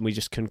studies and we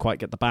just couldn't quite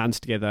get the bands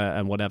together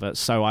and whatever.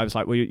 So I was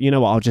like, well, you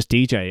know what, I'll just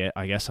DJ it.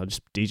 I guess I'll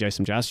just DJ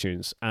some jazz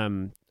tunes.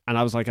 And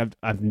I was like,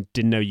 I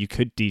didn't know you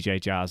could DJ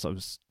jazz. I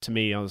was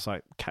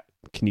like,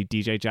 can you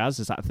DJ jazz?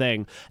 Is that a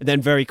thing? And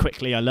then very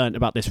quickly I learned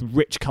about this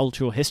rich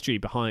cultural history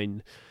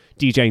behind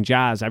DJing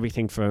jazz,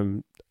 everything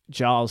from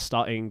Giles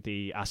starting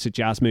the acid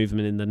jazz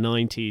movement in the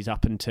 90s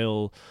up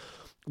until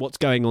what's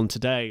going on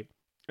today.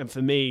 And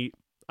for me,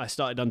 I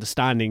started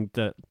understanding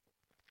that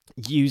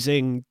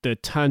using the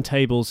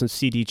turntables and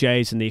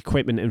CDJs and the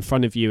equipment in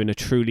front of you in a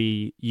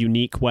truly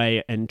unique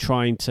way and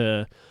trying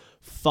to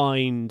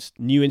find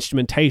new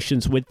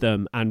instrumentations with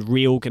them and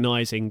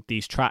reorganizing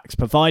these tracks,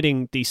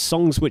 providing these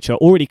songs which are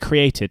already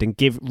created and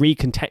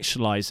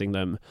recontextualizing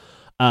them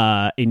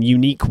in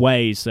unique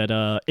ways that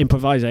are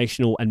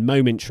improvisational and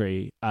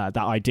momentary. That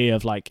idea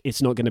of like,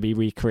 it's not going to be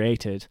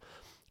recreated.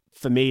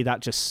 For me,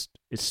 that just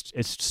it's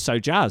so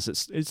jazz.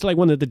 It's like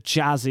one of the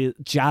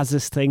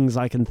jazziest things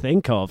I can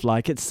think of.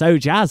 Like, it's so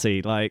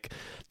jazzy. Like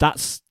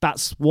that's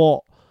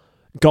what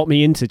got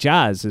me into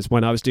jazz, is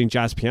when I was doing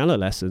jazz piano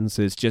lessons,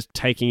 is just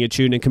taking a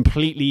tune and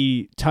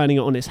completely turning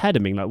it on its head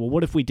and being like, well,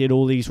 what if we did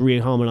all these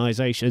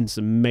reharmonizations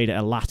and made it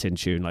a Latin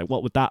tune? Like,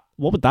 what would that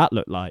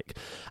look like?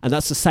 And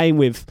that's the same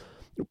with,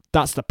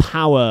 that's the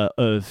power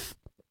of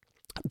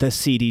the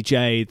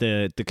CDJ,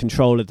 the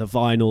control of the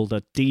vinyl,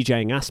 the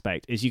DJing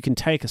aspect, is you can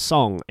take a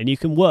song and you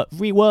can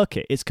rework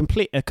it. It's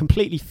a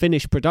completely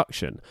finished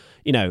production.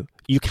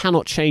 You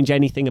cannot change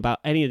anything about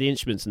any of the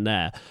instruments in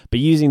there, but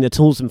using the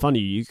tools in front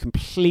of you, you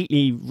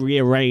completely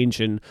rearrange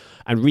and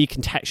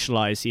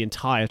recontextualize the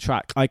entire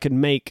track. I could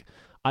make,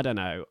 I don't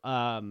know,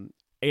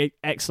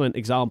 excellent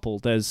example.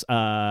 There's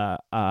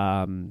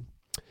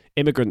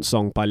Immigrant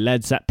Song by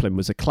Led Zeppelin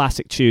was a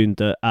classic tune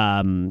that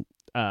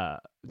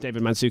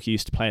David Mansuki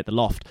used to play at the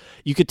Loft.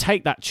 You could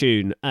take that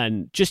tune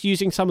and just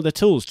using some of the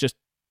tools, just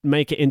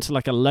make it into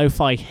like a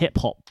lo-fi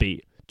hip-hop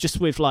beat, just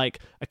with like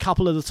a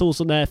couple of the tools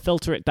on there,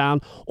 filter it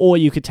down, or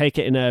you could take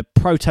it in a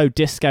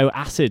proto-disco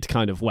acid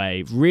kind of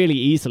way really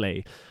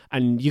easily,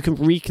 and you can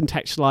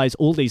recontextualize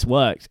all these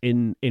works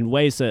in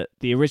ways that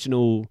the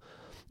original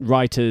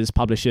writers,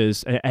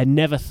 publishers had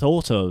never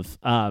thought of.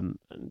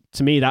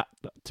 To me,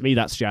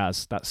 that's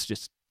jazz. That's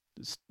just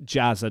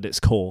jazz at its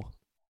core.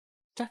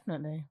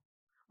 Definitely.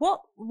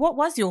 What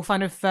was your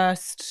kind of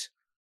first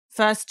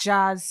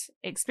jazz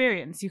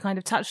experience? You kind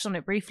of touched on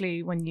it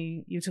briefly when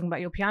you were talking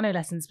about your piano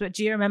lessons, but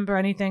do you remember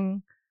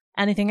anything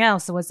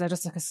else, or was there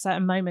just like a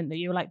certain moment that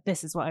you were like,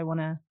 this is what I want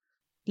to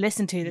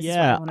listen to, this is what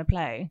I want to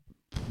play?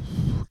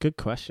 Good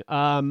question.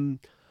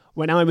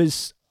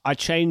 I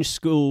changed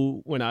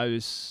school when I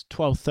was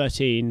 12,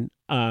 13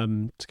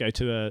 to go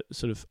to a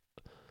sort of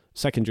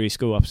secondary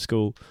school, upper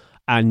school,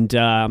 and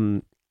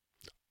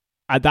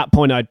at that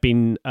point, I'd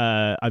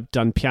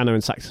done piano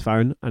and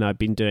saxophone, and I'd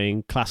been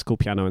doing classical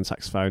piano and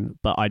saxophone,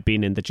 but I'd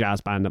been in the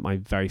jazz band at my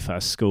very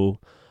first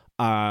school.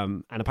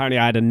 And apparently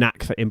I had a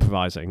knack for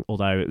improvising,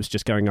 although it was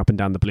just going up and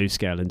down the blues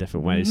scale in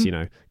different ways,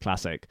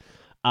 classic.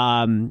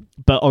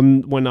 But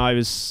when I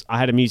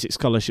had a music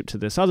scholarship to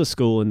this other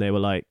school, and they were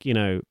like,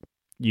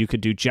 you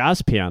could do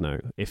jazz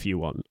piano if you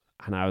want.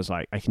 And I was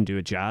like, I can do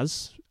a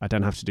jazz. I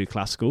don't have to do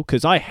classical,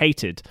 because I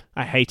hated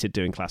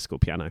doing classical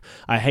piano.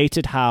 I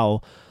hated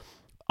how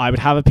I would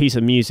have a piece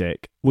of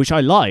music, which I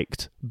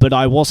liked, but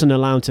I wasn't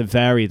allowed to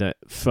vary that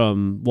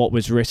from what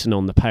was written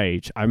on the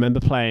page. I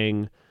remember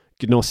playing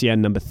Gnossienne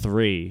number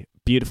 3,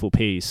 beautiful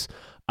piece.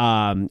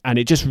 And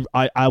it just,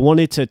 I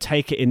wanted to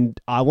take it in,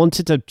 I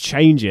wanted to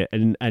change it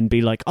and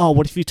be like, oh,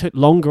 what if you took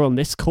longer on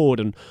this chord?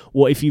 And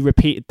what if you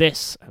repeated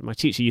this? And my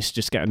teacher used to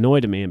just get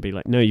annoyed at me and be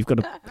like, no, you've got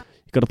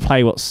to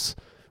play what's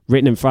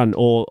written in front,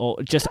 or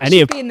just that any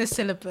should of be in the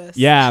syllabus.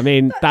 Yeah, I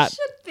mean that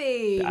should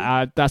be.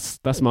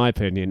 That's my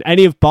opinion.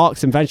 Any of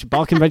Bach's invention,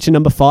 Bach Invention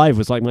number 5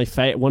 was like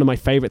one of my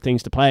favorite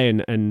things to play,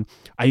 and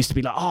I used to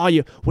be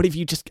like, what if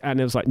you just? And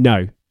it was like,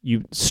 no,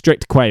 you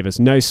strict quavers,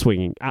 no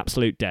swinging,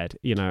 absolute dead,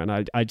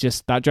 and I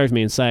just, that drove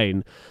me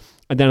insane.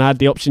 And then I had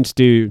the option to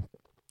do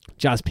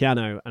jazz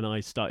piano, and I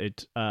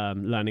started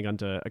learning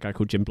under a guy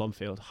called Jim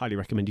Blomfield. Highly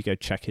recommend you go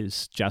check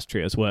his jazz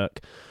trio's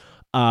work.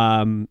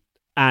 And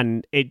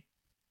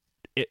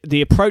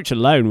the approach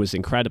alone was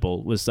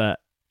incredible. Was that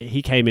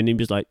he came in and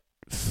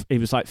he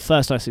was like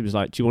first lesson, he was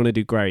like, do you want to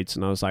do grades?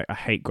 And I was like, I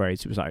hate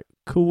grades. He was like,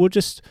 cool,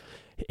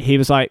 he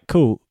was like,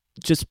 cool,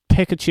 just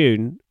pick a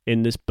tune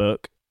in this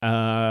book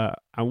and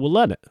we'll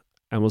learn it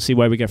and we'll see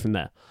where we go from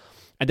there.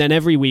 And then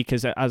every week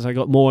as I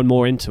got more and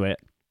more into it,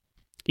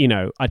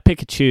 I'd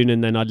pick a tune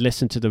and then I'd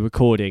listen to the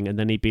recording, and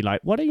then he'd be like,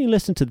 why don't you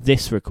listen to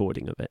this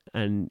recording of it?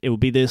 And it would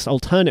be this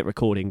alternate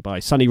recording by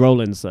Sonny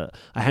Rollins that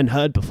I hadn't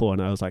heard before.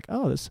 And I was like,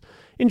 oh, that's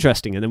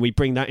interesting. And then we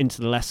bring that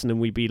into the lesson,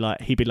 and he'd be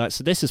like,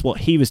 so this is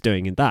what he was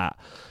doing in that.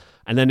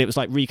 And then it was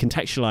like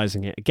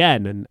recontextualizing it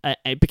again. And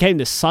it became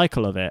this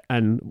cycle of it.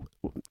 And,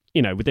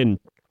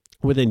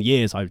 within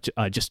years,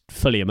 I just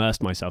fully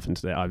immersed myself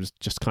into it. I was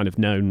just kind of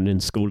known in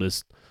school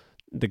as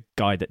the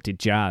guy that did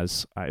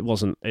jazz.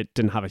 It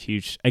didn't have a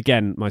huge,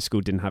 again, my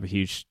school didn't have a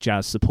huge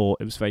jazz support.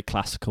 It was very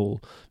classical.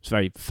 It was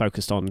very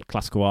focused on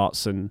classical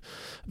arts and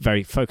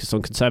very focused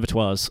on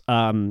conservatoires.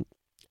 And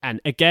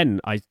again,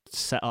 I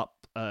set up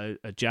a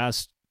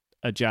jazz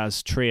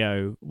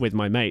trio with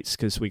my mates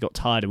because we got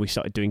tired and we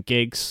started doing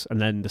gigs, and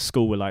then the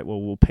school were like,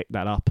 well, we'll pick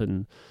that up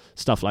and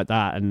stuff like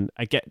that. And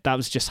that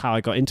was just how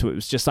I got into it. It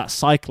was just that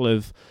cycle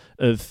of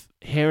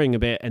hearing a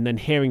bit and then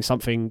hearing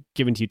something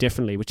given to you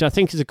differently, which I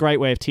think is a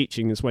great way of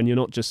teaching, is when you're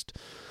not just,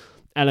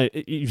 and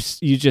you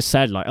just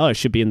said like, oh, it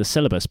should be in the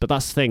syllabus, but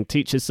that's the thing,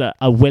 teachers that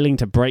are willing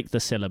to break the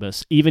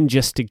syllabus even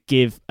just to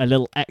give a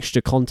little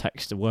extra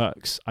context to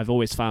works, I've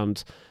always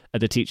found are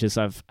the teachers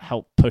that have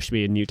helped push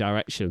me in new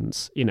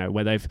directions,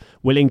 where they've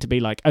willing to be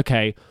like,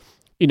 okay,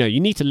 you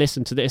need to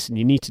listen to this and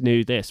you need to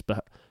know this,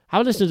 but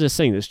have a listen to this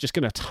thing that's just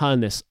going to turn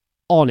this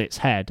on its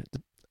head.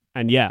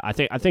 And yeah, I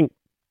think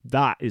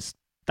that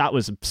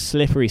was a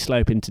slippery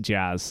slope into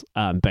jazz,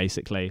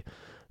 basically.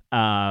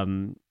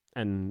 And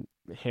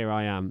here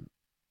I am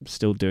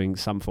still doing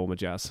some form of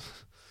jazz.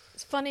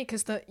 It's funny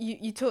because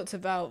you talked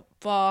about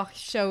Bach,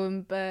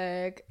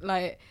 Schoenberg,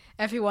 like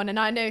everyone, and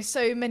I know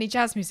so many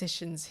jazz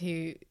musicians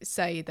who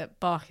say that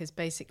Bach is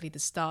basically the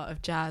start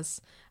of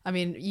jazz. I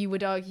mean, you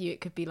would argue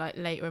it could be like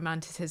late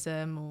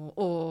Romanticism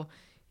or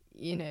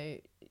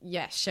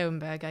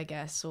Schoenberg, I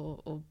guess,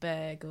 or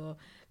Berg,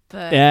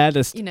 but yeah,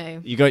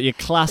 you got your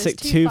classic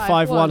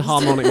 2-5-1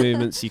 harmonic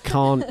movements. You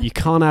can't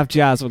have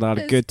jazz without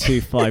a good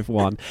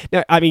 2-5-1.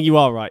 No, I mean, you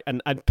are right,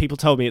 and people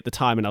told me at the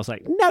time, and I was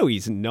like, no,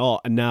 he's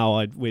not. And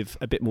now with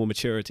a bit more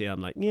maturity, I'm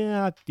like,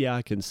 yeah,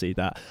 I can see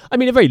that. I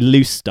mean, a very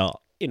loose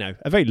start,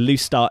 a very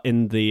loose start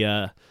in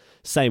the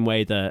same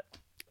way that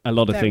a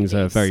lot of things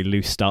are a very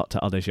loose start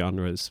to other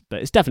genres.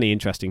 But it's definitely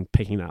interesting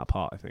picking that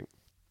apart, I think.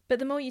 But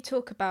the more you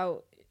talk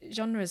about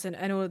genres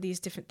and all of these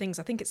different things,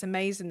 I think it's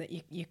amazing that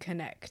you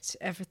connect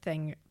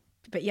everything.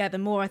 But yeah, the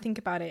more I think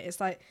about it, it's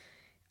like,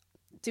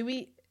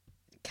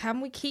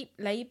 can we keep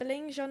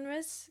labeling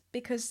genres?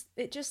 Because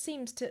it just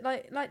seems to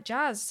like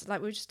jazz,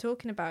 like we were just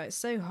talking about, it's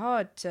so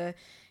hard to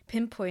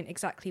pinpoint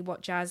exactly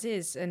what jazz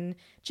is, and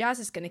jazz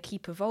is going to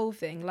keep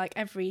evolving like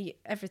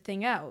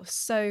everything else.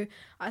 So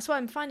that's why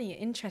I'm finding it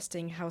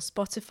interesting how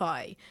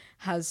Spotify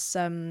has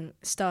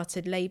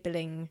started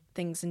labeling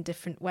things in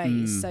different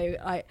ways. So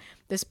like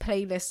there's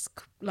playlists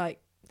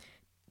like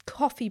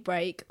Coffee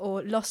Break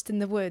or Lost in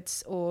the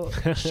Woods or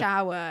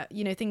Shower,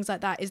 things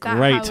like that. Is that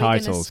great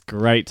titles?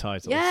 Great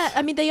titles. Yeah,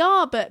 I mean they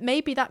are, but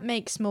maybe that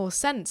makes more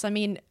sense. I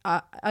mean,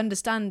 I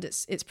understand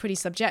it's pretty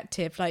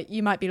subjective. Like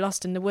you might be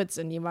lost in the woods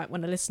and you might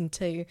want to listen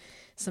to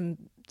some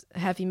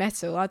heavy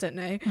metal. I don't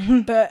know,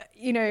 but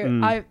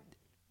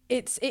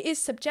it is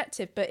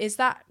subjective. But is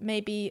that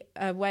maybe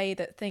a way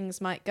that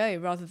things might go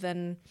rather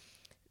than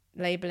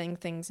labeling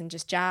things in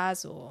just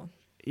jazz or?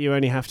 You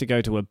only have to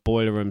go to a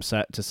Boiler Room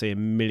set to see a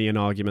million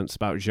arguments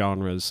about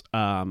genres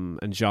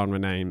and genre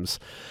names.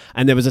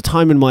 And there was a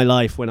time in my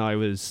life when I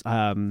was,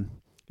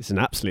 it's an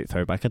absolute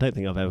throwback, I don't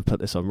think I've ever put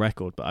this on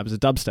record, but I was a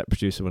dubstep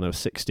producer when I was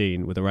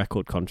 16 with a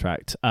record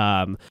contract.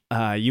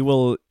 You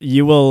will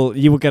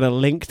get a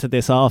link to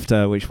this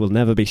after, which will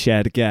never be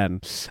shared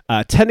again.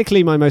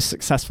 Technically my most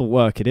successful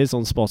work, it is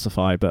on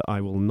Spotify, but I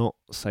will not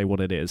say what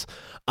it is.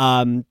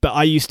 But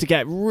I used to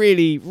get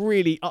really,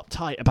 really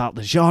uptight about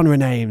the genre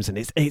names, and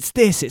it's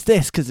this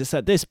because it's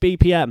at this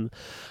BPM,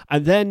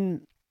 and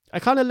then I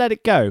kind of let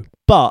it go.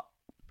 But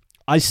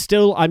I'm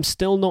still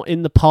not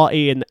in the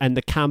party and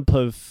the camp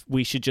of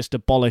we should just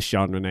abolish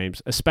genre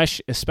names,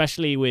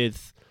 especially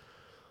with,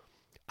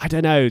 I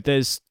don't know,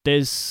 there's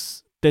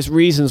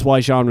reasons why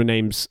genre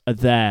names are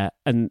there,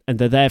 and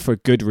they're there for a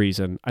good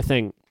reason. I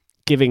think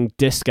giving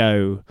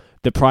disco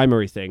the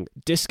primary thing,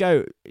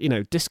 disco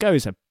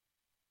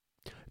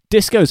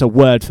is a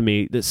word for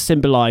me that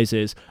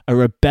symbolizes a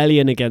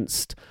rebellion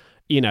against,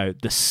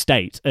 the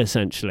state,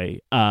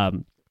 essentially,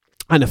 and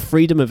a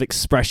freedom of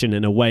expression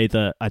in a way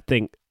that I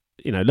think,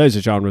 loads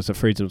of genres are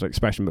freedoms of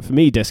expression, but for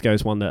me, disco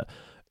is one that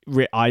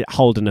I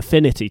hold an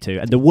affinity to.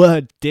 And the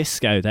word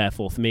disco,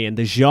 therefore, for me, and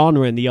the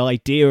genre and the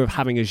idea of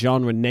having a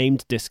genre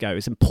named disco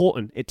is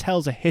important. It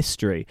tells a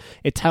history.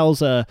 It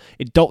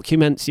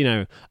documents,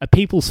 a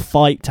people's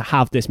fight to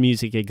have this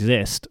music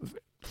exist.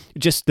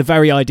 Just the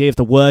very idea of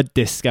the word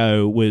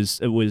disco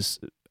was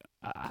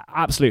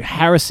absolute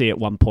heresy at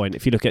one point.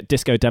 If you look at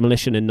Disco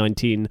Demolition in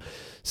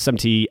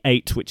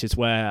 1978, which is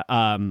where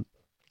a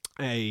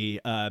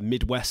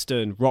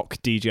Midwestern rock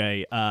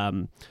DJ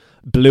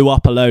blew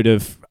up a load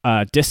of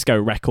disco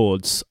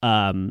records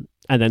and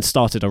then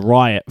started a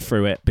riot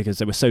through it because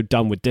they were so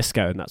done with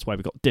disco, and that's where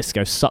we got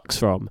Disco Sucks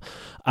from.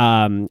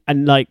 And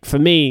like for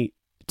me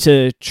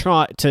to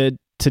try to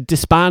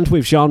disband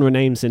with genre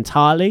names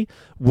entirely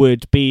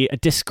would be a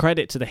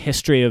discredit to the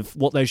history of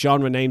what those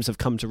genre names have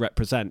come to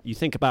represent. You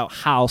think about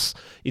house,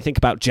 you think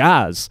about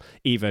jazz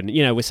even,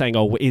 we're saying,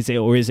 oh, is it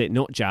or is it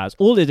not jazz?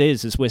 All it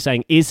is we're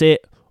saying, is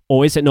it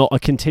or is it not a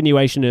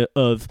continuation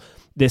of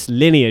this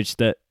lineage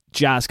that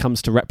jazz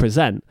comes to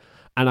represent?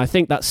 And I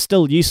think that's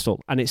still useful,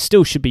 and it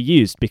still should be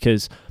used,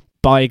 because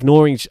by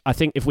ignoring, I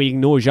think if we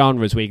ignore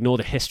genres, we ignore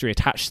the history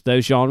attached to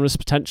those genres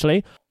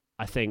potentially.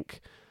 I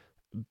think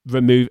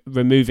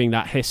removing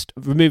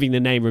the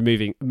name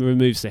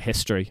removes the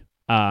history,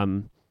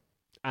 and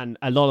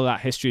a lot of that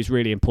history is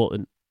really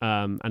important.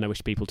 And I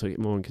wish people took it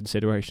more in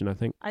consideration, I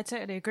think. I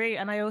totally agree.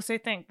 And I also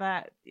think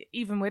that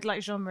even with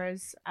like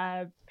genres,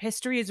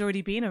 history has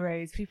already been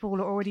erased. People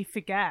will already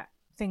forget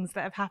things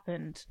that have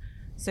happened.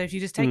 So if you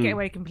just take it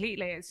away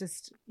completely, it's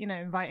just,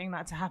 inviting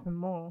that to happen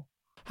more.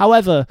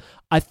 However,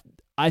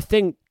 I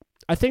think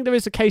there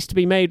is a case to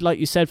be made, like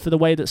you said, for the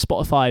way that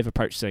Spotify have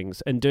approached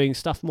things and doing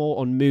stuff more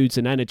on moods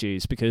and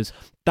energies, because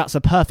that's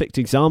a perfect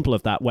example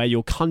of that, where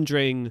you're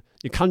conjuring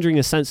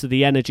a sense of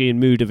the energy and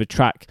mood of a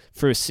track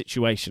through a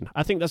situation.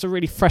 I think that's a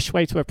really fresh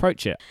way to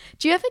approach it.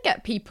 Do you ever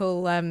get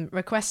people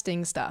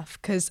requesting stuff?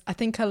 Because I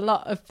think a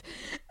lot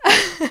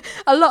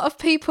of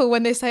people,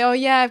 when they say, "Oh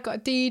yeah, I've got a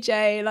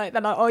DJ," like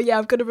they're like, "Oh yeah,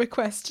 I've got to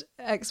request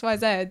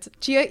XYZ."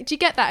 Do you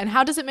get that, and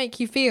how does it make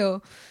you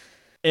feel?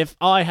 If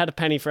I had a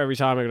penny for every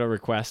time I got a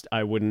request,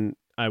 I wouldn't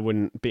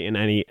be in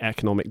any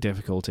economic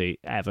difficulty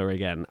ever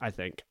again, I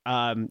think.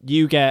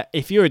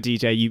 If you're a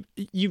DJ,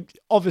 you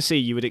obviously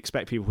you would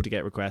expect people to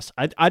get requests.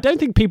 I don't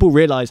think people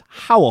realise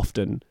how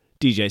often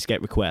DJs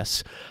get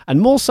requests, and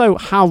more so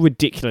how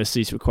ridiculous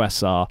these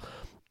requests are.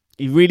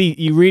 You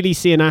really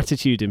see an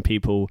attitude in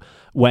people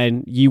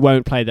when you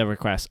won't play their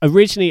requests.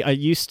 Originally,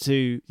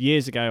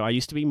 years ago, I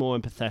used to be more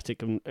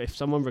empathetic, and if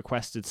someone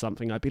requested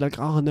something, I'd be like,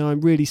 "Oh no,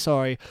 I'm really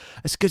sorry.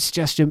 It's a good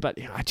suggestion, but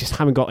I just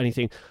haven't got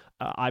anything."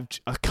 I've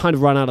kind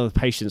of run out of the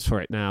patience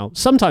for it now.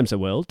 Sometimes I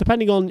will,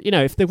 depending on,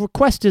 if the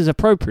request is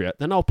appropriate,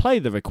 then I'll play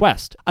the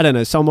request. I don't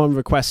know, someone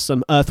requests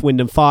some Earth, Wind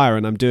and Fire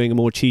and I'm doing a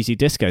more cheesy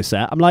disco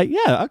set. I'm like,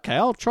 yeah, okay,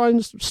 I'll try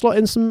and slot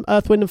in some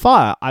Earth, Wind and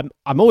Fire.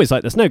 I'm always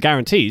like, there's no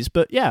guarantees,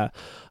 but yeah.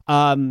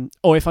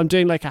 Or if I'm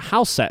doing like a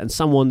house set and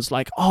someone's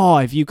like, "Oh,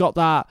 have you got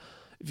that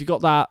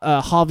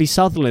Harvey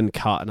Sutherland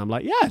cut?" And I'm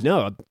like, yeah,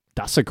 no,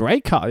 that's a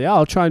great cut. Yeah,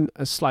 I'll try and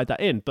slide that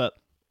in. But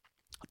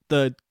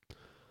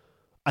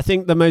I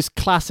think the most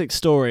classic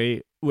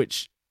story,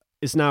 which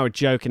is now a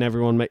joke and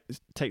everyone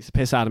takes the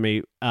piss out of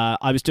me,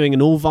 I was doing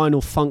an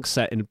all-vinyl funk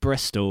set in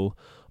Bristol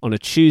on a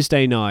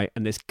Tuesday night,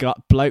 and this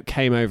bloke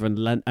came over and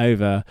leant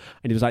over,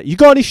 and he was like, "You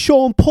got any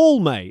Sean Paul,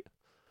 mate?"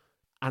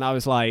 And I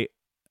was like,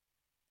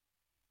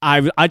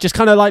 I just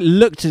kind of like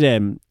looked at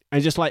him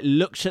and just like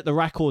looked at the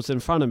records in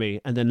front of me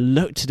and then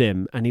looked at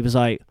him, and he was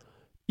like,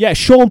 "Yeah,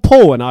 Sean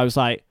Paul." And I was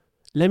like,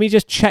 "Let me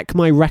just check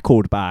my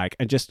record bag,"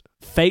 and just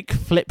fake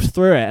flipped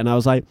through it. And I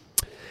was like,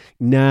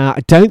 "Nah, I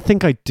don't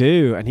think I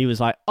do." And he was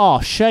like, "Oh,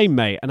 shame,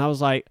 mate." And I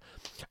was like,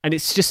 and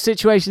it's just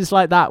situations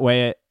like that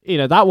where,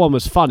 that one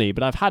was funny,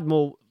 but I've had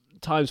more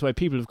times where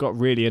people have got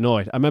really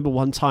annoyed. I remember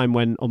one time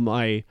when on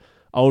my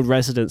old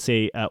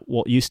residency at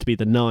what used to be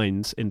the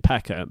Nines in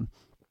Peckham,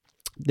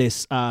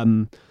 this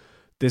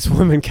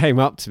woman came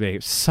up to me. It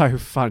was so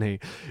funny.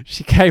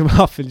 She came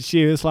up and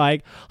she was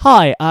like,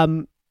 "Hi,"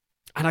 and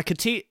I could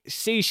see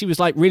she was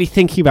like really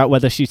thinking about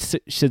whether she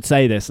should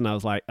say this, and I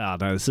was like, "Oh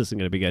no, this isn't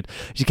going to be good."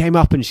 She came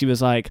up and she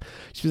was like,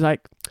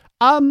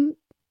 what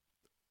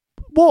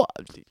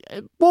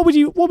would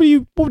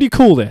you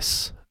call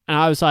this?" And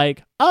I was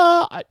like,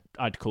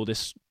 I'd call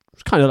this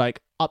kind of like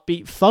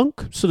upbeat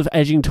funk, sort of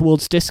edging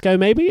towards disco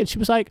maybe. And she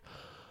was like,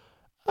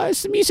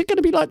 "Is the music going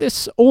to be like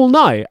this all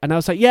night?" And I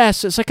was like,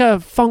 "Yes, it's like a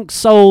funk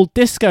soul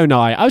disco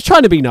night." I was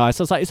trying to be nice.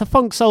 I was like, "It's a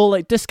funk soul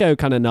like disco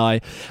kind of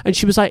night." And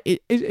she was like,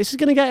 "It's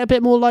going to get a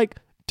bit more like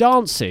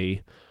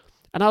dancey."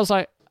 And I was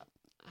like,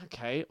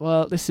 "Okay,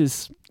 well, this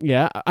is,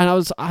 yeah." And I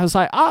was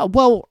like, I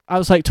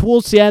was like,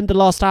 towards the end, the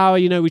last hour,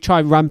 we try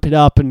and ramp it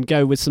up and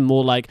go with some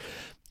more like,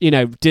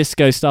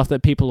 disco stuff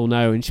that people will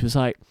know. And she was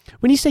like,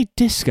 "When you say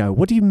disco,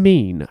 what do you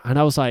mean?" And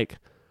I was like,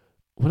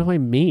 "What do I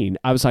mean?"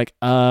 I was like,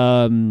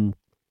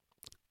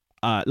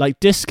 like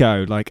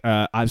disco, like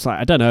I was like,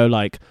 I don't know,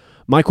 like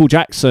Michael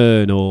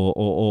Jackson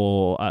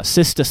or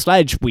Sister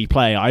Sledge we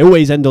play. I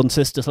always end on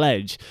Sister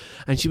Sledge.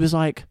 And she was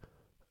like,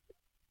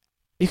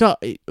 "You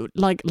got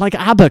like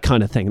ABBA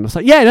kind of thing?" And I was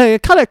like, "Yeah, no,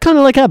 kind of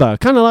like ABBA.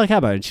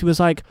 And she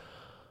was like,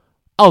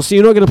 "Oh, so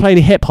you're not going to play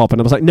any hip hop?"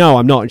 And I was like, "No,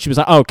 I'm not." And she was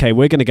like, "Oh, okay,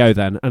 we're going to go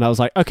then." And I was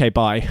like, "Okay,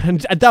 bye."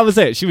 And that was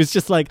it. She was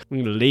just like, "I'm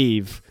going to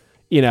leave,"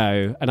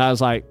 And I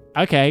was like,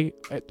 "Okay,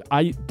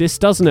 this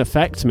doesn't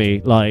affect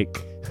me." Like,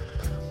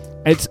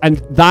 and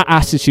that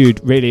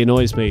attitude really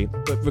annoys me.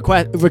 But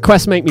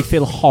requests make me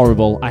feel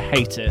horrible. I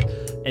hate it.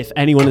 If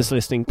anyone is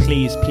listening,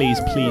 please,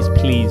 please, please,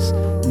 please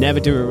never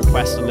do a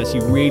request unless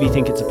you really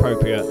think it's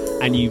appropriate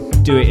and you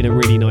do it in a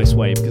really nice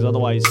way, because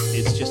otherwise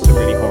it's just a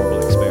really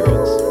horrible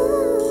experience.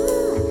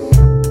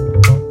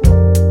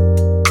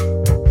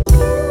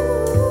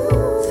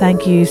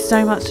 Thank you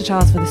so much to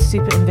Charles for the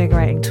super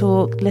invigorating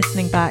talk.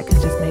 Listening back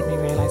has just made me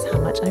realise how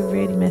much I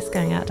really miss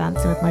going out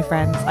dancing with my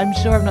friends. I'm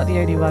sure I'm not the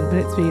only one, but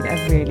it's been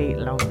a really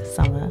long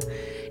summer.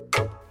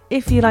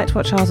 If you liked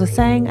what Charles was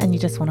saying and you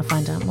just want to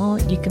find out more,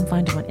 you can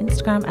find him on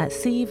Instagram at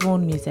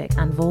 @CVaughanMusic,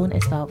 and Vaughan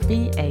is spelled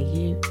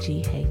VAUGHAN.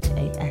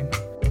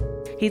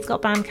 He's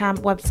got Bandcamp,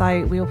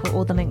 website, we will put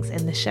all the links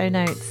in the show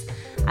notes.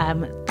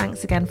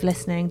 Thanks again for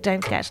listening.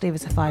 Don't forget to leave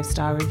us a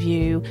 5-star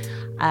review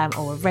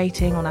or a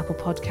rating on Apple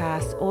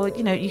Podcasts, or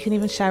you can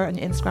even share it on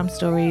your Instagram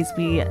stories.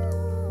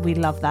 We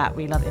love that.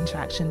 We love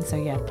interaction. So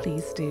yeah,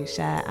 please do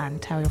share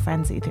and tell your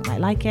friends that you think might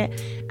like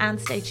it.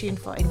 And stay tuned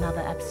for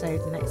another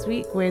episode next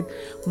week with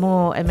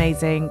more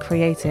amazing,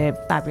 creative,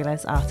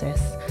 fabulous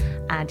artists.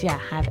 And yeah,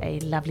 have a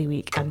lovely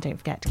week, and don't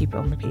forget to keep it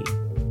on repeat.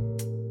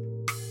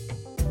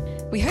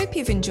 We hope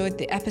you've enjoyed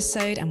the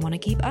episode and want to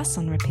keep us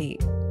on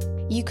repeat.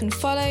 You can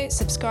follow,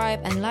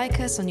 subscribe and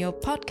like us on your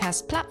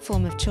podcast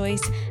platform of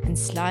choice, and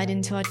slide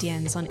into our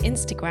DMs on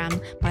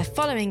Instagram by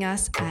following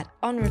us at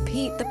On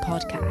Repeat the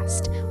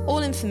Podcast.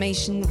 All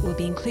information will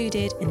be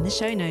included in the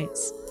show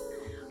notes.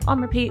 On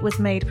Repeat was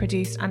made,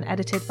 produced and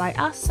edited by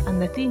us,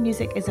 and the theme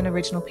music is an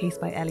original piece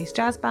by Ellie's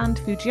jazz band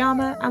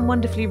Fujiyama and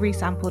wonderfully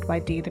resampled by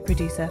Dee, the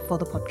producer for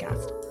the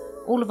podcast.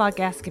 All of our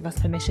guests give us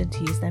permission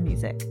to use their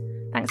music.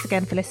 Thanks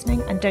again for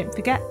listening, and don't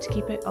forget to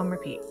keep it on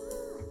repeat.